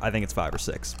I think it's 5 or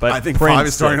 6. But I think print 5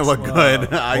 is starting to 6. look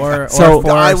good. Or So-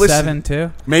 4 I or listen- 7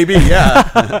 too. Maybe,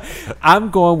 yeah. I'm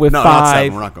going with No, not 7.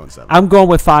 5. We're not going 7. I'm going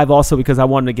with 5 also because I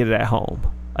wanted to get it at home.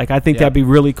 Like I think Yeah. that'd be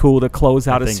really cool to close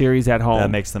out I a think series at home.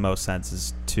 That makes the most sense.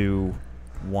 Is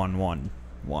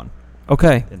 2-1-1-1.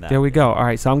 Okay, in that. there we go. All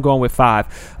right, so I'm going with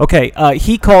 5. Okay,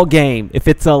 he called game. If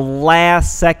it's a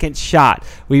last-second shot,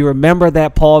 we remember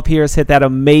that Paul Pierce hit that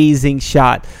amazing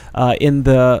shot in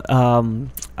the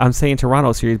I'm saying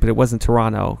Toronto series, but it wasn't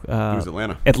Toronto. It was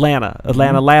Atlanta.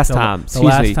 Atlanta last time. The Excuse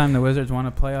last me. time the Wizards won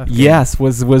a playoff game. Yes,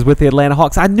 was with the Atlanta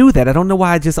Hawks. I knew that. I don't know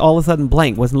why I just all of a sudden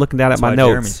blanked. Wasn't looking down That's at my why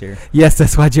notes. Jeremy's here. Yes,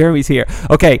 that's why Jeremy's here.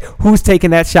 Okay, who's taking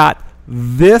that shot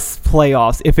this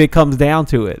playoffs if it comes down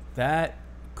to it?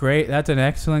 That's an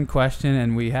excellent question,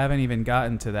 and we haven't even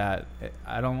gotten to that.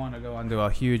 I don't want to go into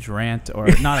a huge rant, or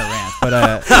not a rant,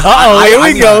 but Oh, here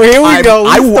we go. Here we go.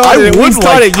 I would like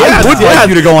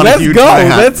you to go on a huge rant.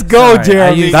 Let's go, Sorry,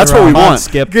 Jeremy. That's what we want.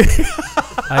 Skip.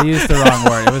 I used the wrong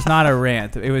word. It was not a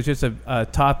rant. It was just a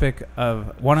topic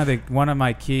of one of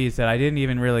my keys that I didn't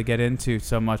even really get into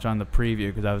so much on the preview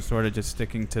because I was sort of just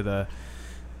sticking to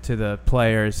the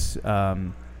players.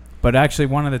 But actually,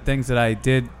 one of the things that I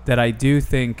do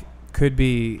think could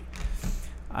be,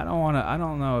 I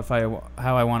don't know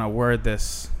how I want to word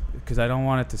this because I don't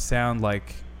want it to sound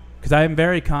like, because I am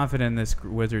very confident in this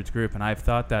Wizards group, and I've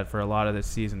thought that for a lot of this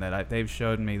season that they've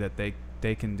showed me that they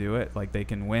can do it, like they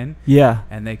can win. Yeah.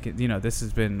 And they can, this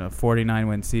has been a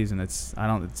 49-win season. It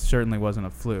certainly wasn't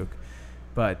a fluke.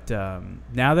 But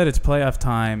now that it's playoff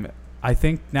time, I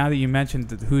think now that you mentioned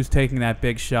who's taking that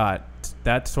big shot,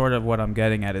 that's sort of what I'm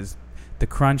getting at is the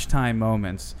crunch time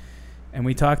moments. And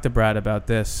we talked to Brad about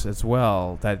this as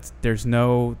well, that there's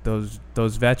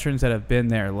those veterans that have been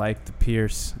there, like the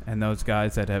Pierce and those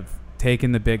guys that have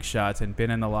taken the big shots and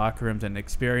been in the locker rooms and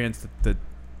experienced the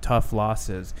tough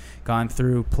losses, gone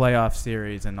through playoff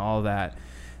series and all that.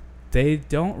 They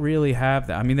don't really have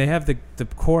that. I mean, they have the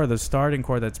core, the starting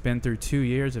core that's been through 2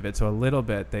 years of it. So a little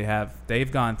bit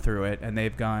they've gone through it, and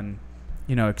they've gone,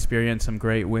 experienced some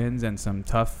great wins and some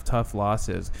tough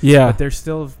losses. Yeah. But they're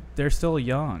still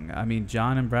young. I mean,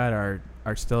 John and Brad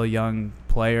are still young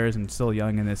players and still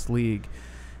young in this league,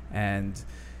 and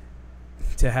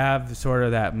to have sort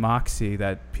of that moxie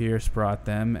that Pierce brought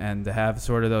them, and to have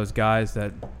sort of those guys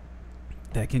that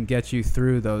can get you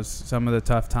through some of the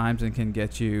tough times and can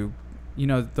get you,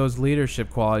 those leadership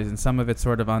qualities, and some of it's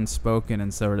sort of unspoken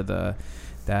and sort of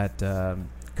that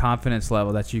confidence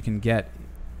level that you can get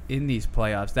in these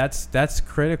playoffs. That's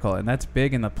critical, and that's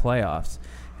big in the playoffs.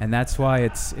 and that's why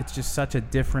it's just such a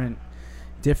different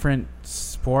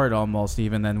sport almost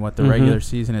even than what the regular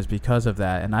season is because of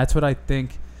that. And that's what I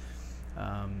think.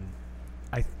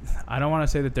 I don't want to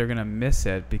say that they're going to miss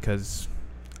it because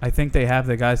I think they have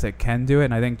the guys that can do it,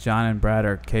 and I think John and Brad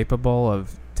are capable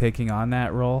of taking on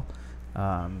that role.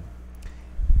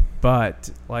 But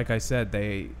like I said,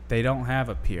 they don't have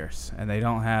a Pierce, and they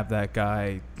don't have that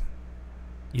guy.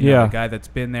 You know, the guy that's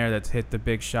been there, that's hit the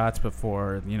big shots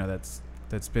before. You know, that's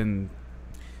been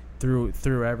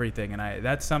through everything, and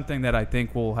that's something that I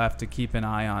think we'll have to keep an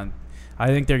eye on. I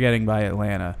think they're getting by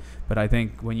Atlanta, but I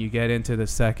think when you get into the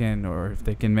second, or if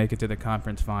they can make it to the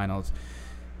conference finals,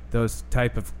 those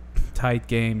type of tight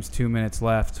games, 2 minutes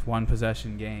left, one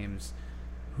possession games,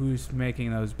 who's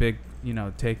making those big,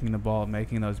 taking the ball,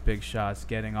 making those big shots,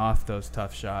 getting off those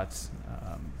tough shots,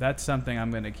 that's something I'm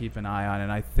going to keep an eye on.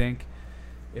 And I think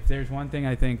if there's one thing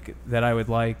I think that I would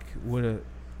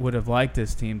have liked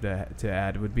this team to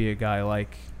add, would be a guy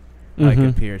like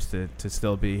a Pierce to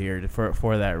still be here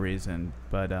for that reason.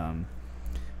 But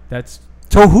that's.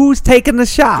 So who's taking the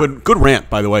shot? Good rant,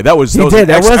 by the way. That was a good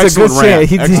rant. I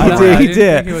didn't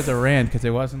think it was a rant because it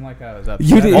wasn't like I was upset.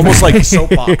 You did. Almost like a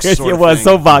soapbox. It was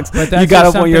soapbox. But you got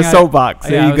up on your soapbox.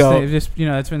 There you go.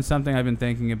 That's been something I've been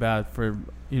thinking about for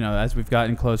as we've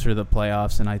gotten closer to the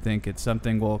playoffs, and I think it's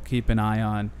something we'll keep an eye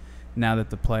on now that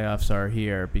the playoffs are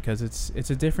here, because it's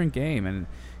a different game, and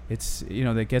it's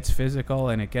that gets physical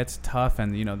and it gets tough,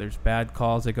 and there's bad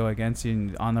calls that go against you,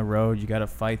 and on the road you got to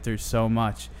fight through so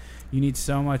much. You need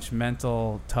so much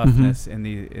mental toughness in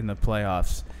the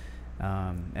playoffs,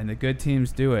 and the good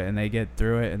teams do it, and they get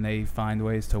through it, and they find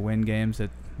ways to win games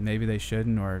that maybe they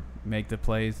shouldn't, or make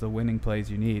the winning plays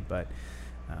you need. But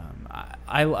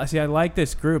I like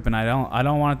this group, and I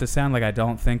don't want it to sound like I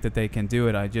don't think that they can do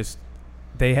it.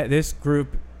 This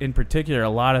group in particular, a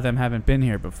lot of them haven't been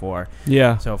here before.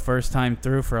 Yeah. So first time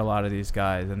through for a lot of these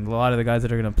guys, and a lot of the guys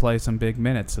that are going to play some big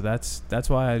minutes. So that's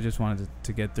why I just wanted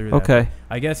to get through that. Okay.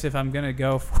 I guess if I'm going to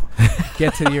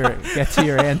get to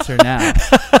your answer now,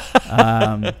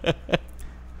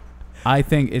 I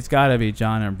think it's got to be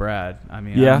John and Brad. I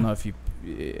mean, I don't know if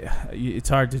it's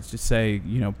hard to just say,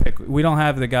 pick. We don't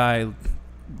have the guy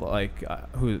like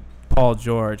who. Paul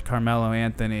George, Carmelo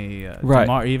Anthony,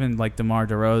 right. Even like DeMar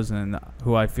DeRozan,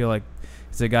 who I feel like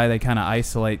is a guy they kind of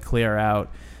isolate, clear out.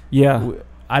 Yeah.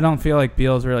 I don't feel like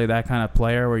Beal's really that kind of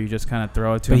player where you just kind of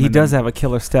throw it to him. But he does have a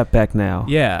killer step back now.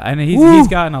 Yeah, and he's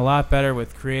gotten a lot better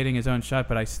with creating his own shot,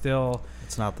 but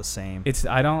it's not the same.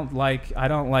 I don't like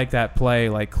that play,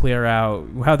 like clear out,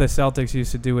 how the Celtics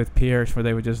used to do with Pierce, where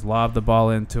they would just lob the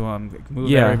ball into him,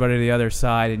 move everybody to the other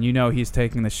side, and he's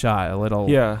taking the shot a little.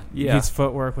 Yeah. His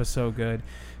footwork was so good,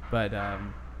 but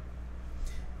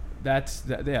that's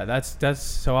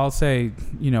so I'll say,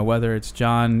 whether it's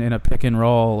John in a pick and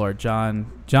roll, or John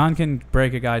can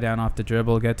break a guy down off the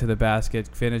dribble, get to the basket,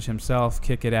 finish himself,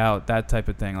 kick it out, that type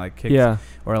of thing,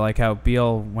 or like how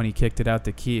Beal, when he kicked it out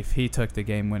to Keith, he took the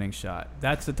game-winning shot.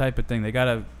 That's the type of thing they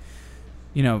gotta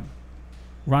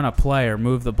run a play or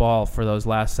move the ball for those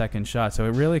last second shots. So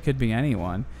it really could be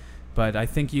anyone, but I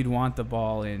think you'd want the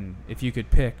ball in if you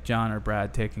could pick John or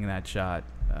Brad taking that shot.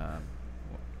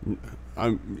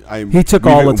 He took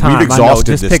all the time. We've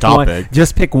exhausted this topic.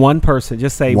 Just pick one person.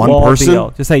 Just say one Wall person.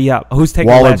 Beal. Just say who's taking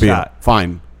Wall that or Beal. shot?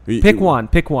 Fine. Pick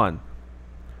one.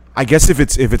 I guess if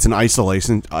it's an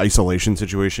isolation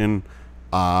situation,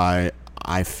 John.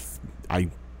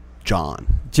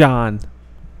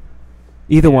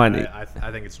 Either one. I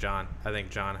think it's John. I think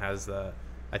John has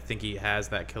he has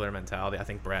that killer mentality. I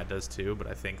think Brad does too, but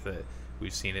I think that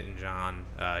we've seen it in John.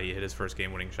 He hit his first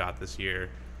game-winning shot this year.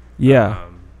 Yeah.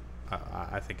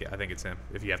 I think it's him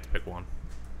if you have to pick one.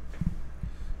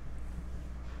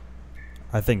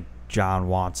 I think John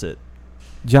wants it.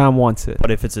 John wants it.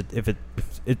 But if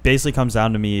it basically comes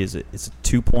down to me is it's a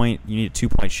 2-point. You need a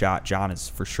 2-point shot. John is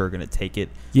for sure going to take it.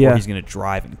 Yeah. Or he's going to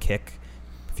drive and kick.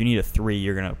 If you need a 3,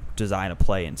 you're going to design a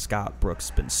play. And Scott Brooks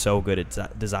has been so good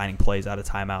at designing plays out of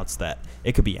timeouts that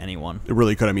it could be anyone. It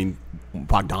really could. I mean,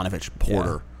 Bogdanovich,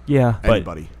 Porter. Yeah.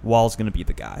 Anybody. But Wall's going to be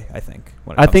the guy, I think,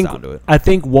 when it comes down to it. I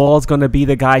think Wall's going to be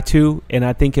the guy, too. And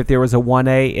I think if there was a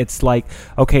 1A, it's like,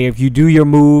 okay, if you do your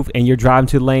move and you're driving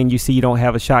to the lane, you see you don't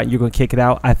have a shot, and you're going to kick it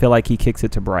out, I feel like he kicks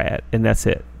it to Brad, and that's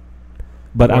it.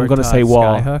 But I'm going to say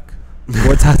Wall. Skyhook.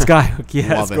 Gortat Skyhook.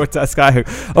 Yes, Gortat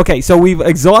Skyhook. Okay, so we've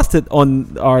exhausted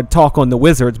on our talk on the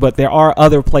Wizards, but there are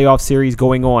other playoff series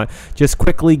going on. Just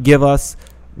quickly give us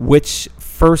which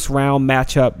first round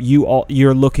matchup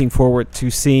you're looking forward to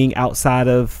seeing outside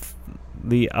of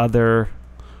the other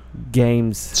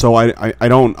games. So I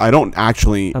don't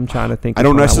actually. I'm trying to think. I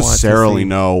don't of what necessarily I want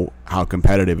know how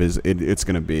competitive it's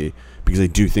going to be, because I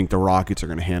do think the Rockets are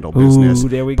going to handle business. Ooh,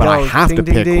 there we but go. I have Ding, to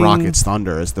ding, pick ding. Rockets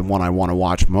Thunder as the one I want to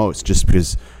watch most, just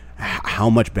because how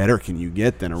much better can you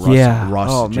get than a to see. Russ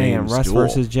Oh James man, Russ duel?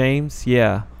 versus James.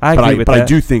 Yeah, I But agree with but that. I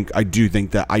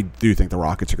do think the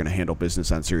Rockets are going to handle business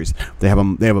in that series. They have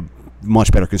a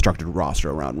much better constructed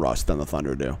roster around Russ than the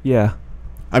Thunder do. Yeah.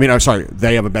 I mean, I'm sorry,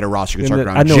 they have a better roster constructed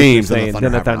I around know what you're James than the saying, Thunder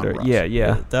than the have around Thunder. Russ.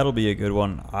 Yeah. That'll be a good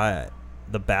one.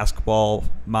 The basketball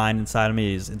mind inside of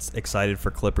me is excited for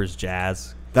Clippers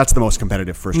Jazz. That's the most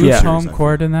competitive first Who's round series, I home think.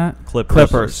 court in that?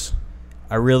 Clippers.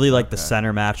 I really like the Okay.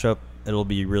 center matchup. It'll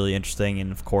be really interesting,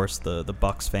 and of course, the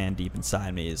Bucks fan deep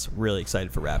inside me is really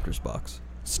excited for Raptors Bucks.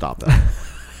 Stop that.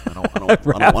 I don't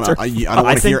want to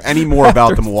think- hear any more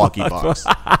about the Milwaukee Bucks.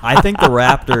 I think the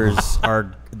Raptors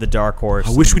are the dark horse.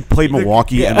 I wish we'd played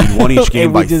Milwaukee and we'd won each game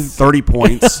And we by just- 30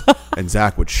 points, and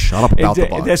Zach would shut up about the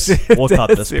Bucks. We'll cut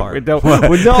That's this it. part. No,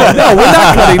 we're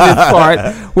not cutting this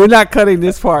part. We're not cutting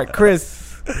this part,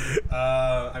 Chris.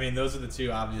 I mean, those are the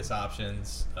two obvious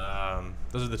options.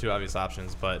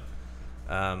 But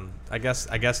I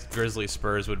guess Grizzlies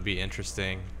Spurs would be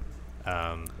interesting.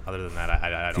 Other than that, I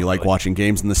don't. If you like really- watching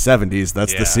games in the 70s,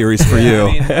 that's Yeah. the series for Yeah, you.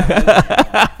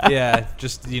 I mean, yeah,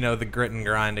 just the grit and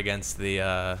grind against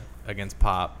against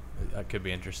Pop could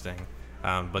be interesting.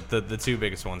 But the two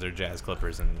biggest ones are Jazz,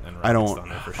 Clippers, and Rockets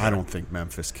Thunder for sure. I don't think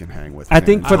Memphis can hang with. I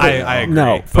think for the I agree.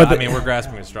 no, but for I mean, we're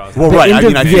grasping at straws. Well, the right. I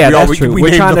mean, I think we that's true. We're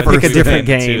named trying the to pick a first different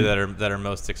the game. two that are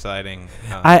most exciting.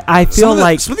 I feel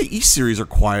like some of the East series are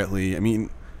quietly. I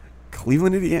mean,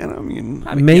 Cleveland, Indiana. I mean,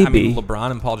 maybe.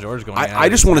 LeBron and Paul George going. I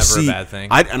just want to see. A bad thing.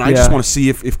 I just Yeah. want to see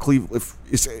if Cleveland.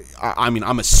 I mean,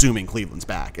 I'm assuming Cleveland's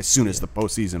back as soon as the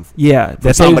postseason. Yeah,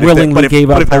 that some, they but if they- willingly but if- gave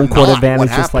but up if they're home court not, advantage,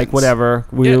 what just like happens? whatever.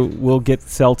 We'll get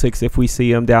Celtics if we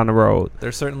see them down the road.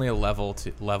 There's certainly a level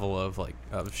of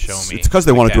show me. It's because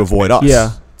they wanted to avoid us.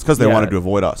 Yeah. It's because they Yeah. wanted to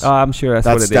avoid us. I'm sure that's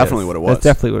what it is. definitely what it was. That's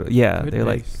definitely what. Yeah, Could they're be.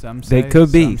 like Some they say-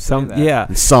 could be some some. say that. Yeah.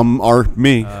 And some are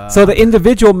me. So the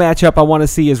individual matchup I want to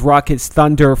see is Rockets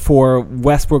Thunder for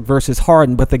Westbrook versus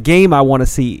Harden, but the game I want to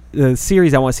see, the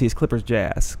series I want to see is Clippers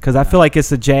Jazz, because I feel like it's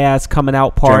the Jazz coming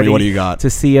out party. Jeremy, what do you got? to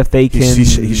see if they can?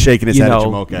 He's shaking his you head at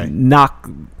know, Jamoke. knock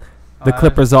the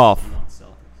Clippers off.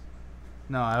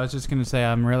 No, I was just gonna say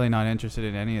I'm really not interested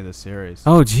in any of the series.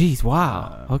 Oh, geez,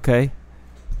 wow. Okay,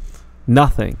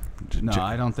 nothing. No,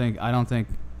 I don't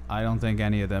think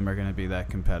any of them are gonna be that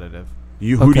competitive.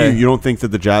 Who do Okay. you don't think that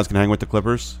the Jazz can hang with the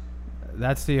Clippers?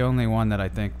 That's the only one that I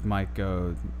think might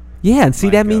go. Yeah, and see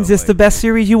Might that go means it's the like- best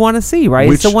series you want to see, right?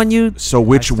 It's the one you. So I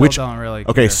which still don't really.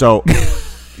 Okay, care. so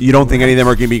you don't think any of them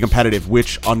are going to be competitive?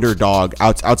 Which underdog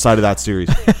outside of that series?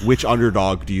 Which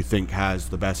underdog do you think has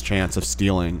the best chance of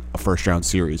stealing a first round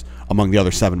series among the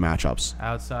other 7 matchups?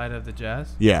 outside of the Jazz,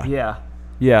 Yeah.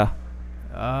 Yeah.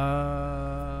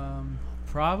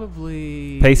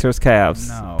 probably Pacers, Cavs.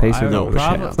 No, Pacers No. over the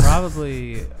Cavs.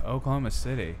 probably Oklahoma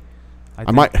City. I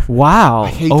think- might. Wow. I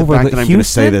hate over the fact that I'm going to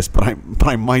say Houston? this, but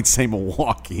I might say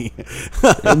Milwaukee.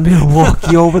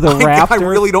 Milwaukee over the I Raptors.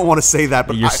 really don't want to say that,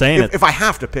 but You're saying it. if I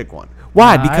have to pick one.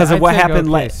 Why? No, Because I'd of what take happened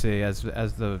OKC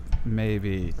as the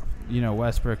maybe.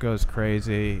 Westbrook goes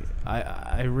crazy.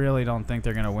 I really don't think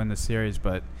they're gonna win the series,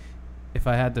 but if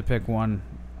I had to pick one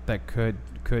that could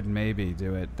maybe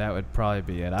do it, that would probably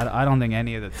be it. I don't think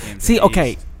any of the teams. See, in the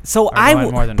okay, East so are I going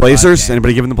would. more than 5 Blazers? games.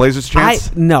 Anybody giving the Blazers a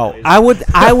chance?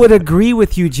 I would agree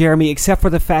with you, Jeremy, except for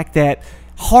the fact that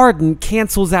Harden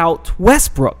cancels out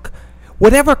Westbrook.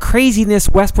 Whatever craziness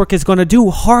Westbrook is going to do,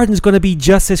 Harden's going to be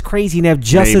just as crazy and have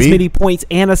just as Maybe. many points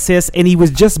and assists, and he was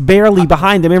just barely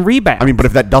behind him in rebounds. I mean, but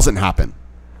if that doesn't happen,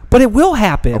 but it will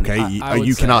happen. okay, I would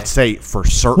you cannot say for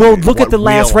certain. Well, look what at the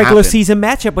last will regular happen. season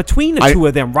matchup between the I- two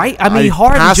of them, right? I mean, I-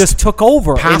 Harden past- just took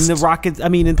over, past- and the Rockets. I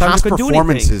mean, and Thunder Past couldn't do anything.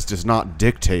 performances does not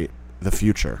dictate the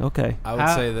future. Okay. I would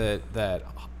How- say that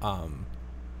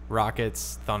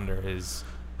Rockets Thunder is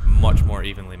much more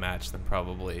evenly matched than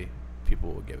probably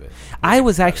people will give it. I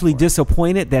was actually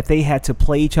disappointed that they had to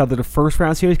play each other the first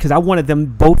round series because I wanted them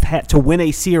both to win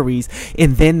a series,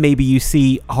 and then maybe you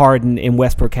see Harden and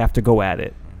Westbrook have to go at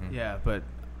it. Yeah, but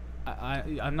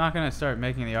I'm not gonna start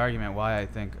making the argument why I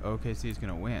think OKC is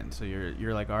gonna win. So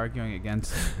you're like arguing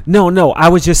against. No, I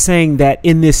was just saying that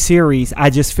in this series, I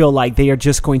just feel like they are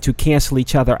just going to cancel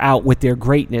each other out with their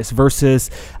greatness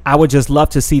versus I would just love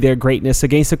to see their greatness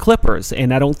against the Clippers.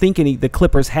 And I don't think the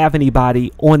Clippers have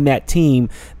anybody on that team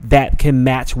that can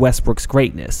match Westbrook's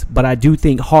greatness. But I do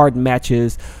think Harden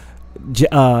matches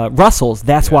Russell's.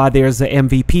 That's why there's the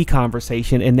MVP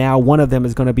conversation. And now one of them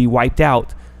is going to be wiped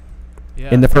out.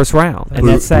 in the first round, and Do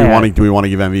that's sad. we want to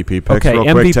give MVP picks Okay, real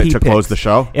quick MVP to close picks. the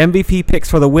show? MVP picks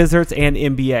for the Wizards and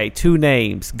NBA. 2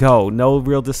 names. Go. No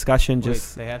real discussion. Wait,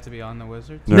 Just they have to be on the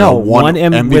Wizards? No, one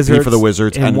MVP Wizards for the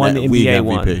Wizards and one league NBA MVP.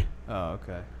 one. Oh,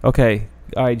 okay. okay.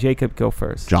 All right, Jacob, go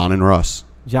first. John and Russ.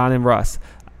 John and Russ.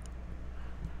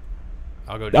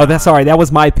 I'll go. Oh, that's sorry. That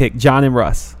was my pick. John and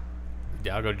Russ.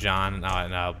 Yeah, I'll go John. And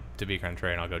I'll to be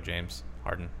contrarian, I'll go James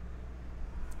Harden.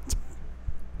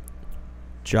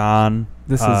 John.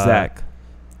 This is Zach.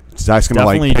 Zach's gonna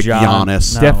Definitely pick John.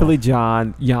 Giannis. No. Definitely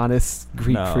John. Giannis,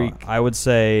 Greek No, freak. I would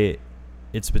say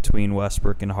it's between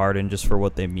Westbrook and Harden just for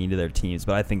what they mean to their teams.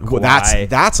 But I think Well, Kawhi,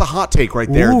 that's a hot take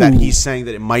right there. That Ooh. he's saying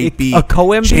that it might be A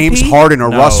co-MVP? James Harden or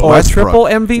No. Russ Or a Westbrook. triple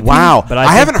MVP? Wow, But I, I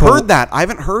think haven't Ka- heard that. I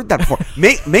haven't heard that before.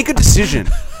 Make a decision.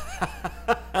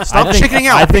 Stop I think, chickening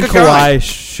out. I Pick think a guy. Kawhi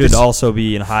should This- also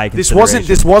be in high This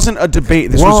consideration. wasn't a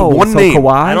debate. This Whoa, was one so name.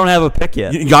 Kawhi? I don't have a pick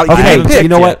yet. You got Okay, you pick. you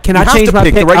know what? Can I have change to my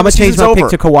pick. The pick? I'm regular gonna change season's my pick over.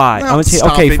 to Kawhi. No, I'm gonna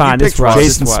stop okay, it. You fine. picked It's Russ. Russ.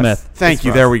 Jason It's Russ. Smith. Thank It's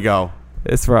you. Russ. There we go.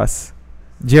 It's Russ.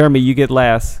 Jeremy, you get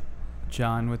last.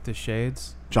 John with the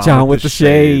shades. John with the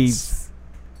shades.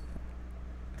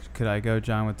 Could I go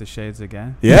John with the shades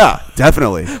again? Yeah,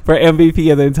 definitely. For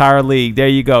MVP of the entire league. There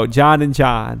you go. John and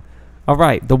John. All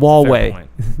right, the wall Fair way. point.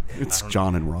 It's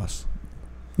John and Russ.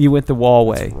 You went the wall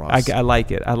way. It's Russ. I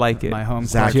like it. I like it. My home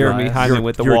Zach, Jeremy class. Hyman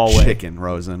with the you're wall way. chicken,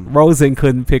 Rosen. Rosen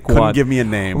couldn't pick Couldn't one. give me a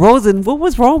name. Rosen, what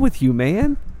was wrong with you,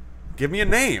 man? Give me a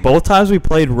name. Both times we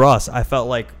played Russ, I felt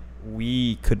like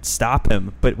we could stop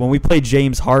him. But when we played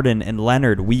James Harden and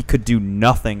Leonard, we could do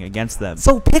nothing against them.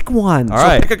 So pick one. All So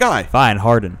right. pick a guy. Fine,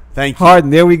 Harden. Thank you. Harden.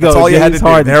 There we go. That's all you had James to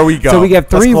do. Harden. There we go. So we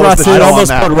got Let's 3 close the Russes, show on almost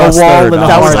that. put a Russ wall third. and a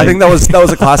I Harden. think that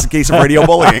was a classic case of radio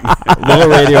bullying. Little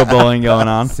radio bullying going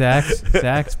on.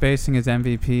 Zach's basing his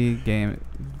MVP game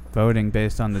voting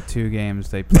based on the 2 games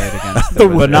they played against The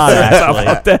the But not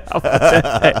Wizards.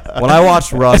 actually. When I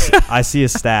watch Russ, I see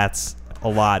his stats a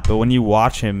lot, but when you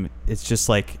watch him, it's just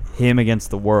like him against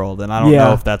the world, and I don't Yeah.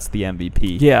 know if that's the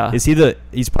MVP. Yeah. Is he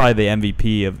he's probably the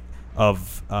MVP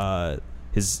of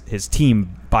his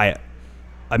team by,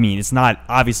 I mean, it's not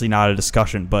obviously not a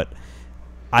discussion, but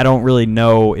I don't really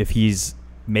know if he's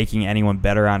making anyone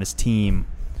better on his team.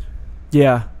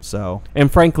 Yeah. So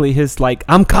And frankly, his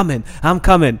I'm coming.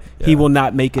 He Yeah. will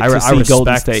not make it I to re- see I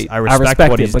Golden respect- State. I respect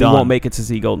what it, he's but done. he won't make it to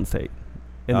see Golden State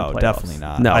in the oh, playoffs. definitely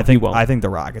not. No, I he think won't. I think the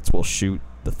Rockets will shoot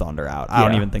the Thunder out. I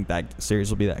don't Yeah. even think that series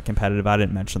will be that competitive. I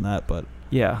didn't mention that, but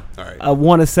Yeah. All right. I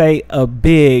want to say a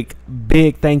big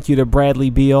thank you to Bradley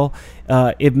Beal.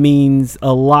 It means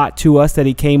a lot to us that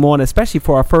he came on, especially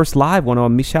for our first live one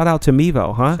on me. Shout out to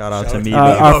Mevo, huh? shout out to me.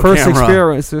 Our Mevo first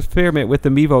camera. experiment with the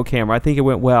Mevo camera. I think it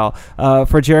went well.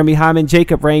 For Jeremy Hyman,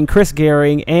 Jacob Rain, Chris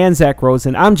Gehring, and Zach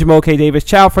Rosen, I'm Jamoke Davis.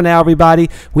 Ciao for now, everybody.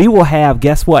 We will have,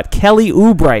 guess what, Kelly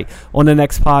Oubre on the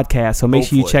next podcast, so make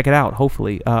sure you Hopefully. check it out,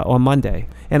 hopefully, on Monday.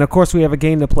 And, of course, we have a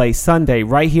game to play Sunday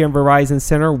right here in Verizon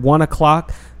Center, 1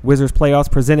 o'clock. Wizards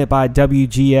playoffs presented by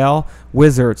WGL.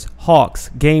 Wizards, Hawks,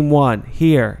 game 1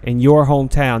 here in your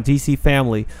hometown. DC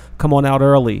family, come on out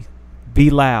early. Be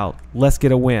loud. Let's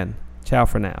get a win. Ciao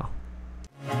for now.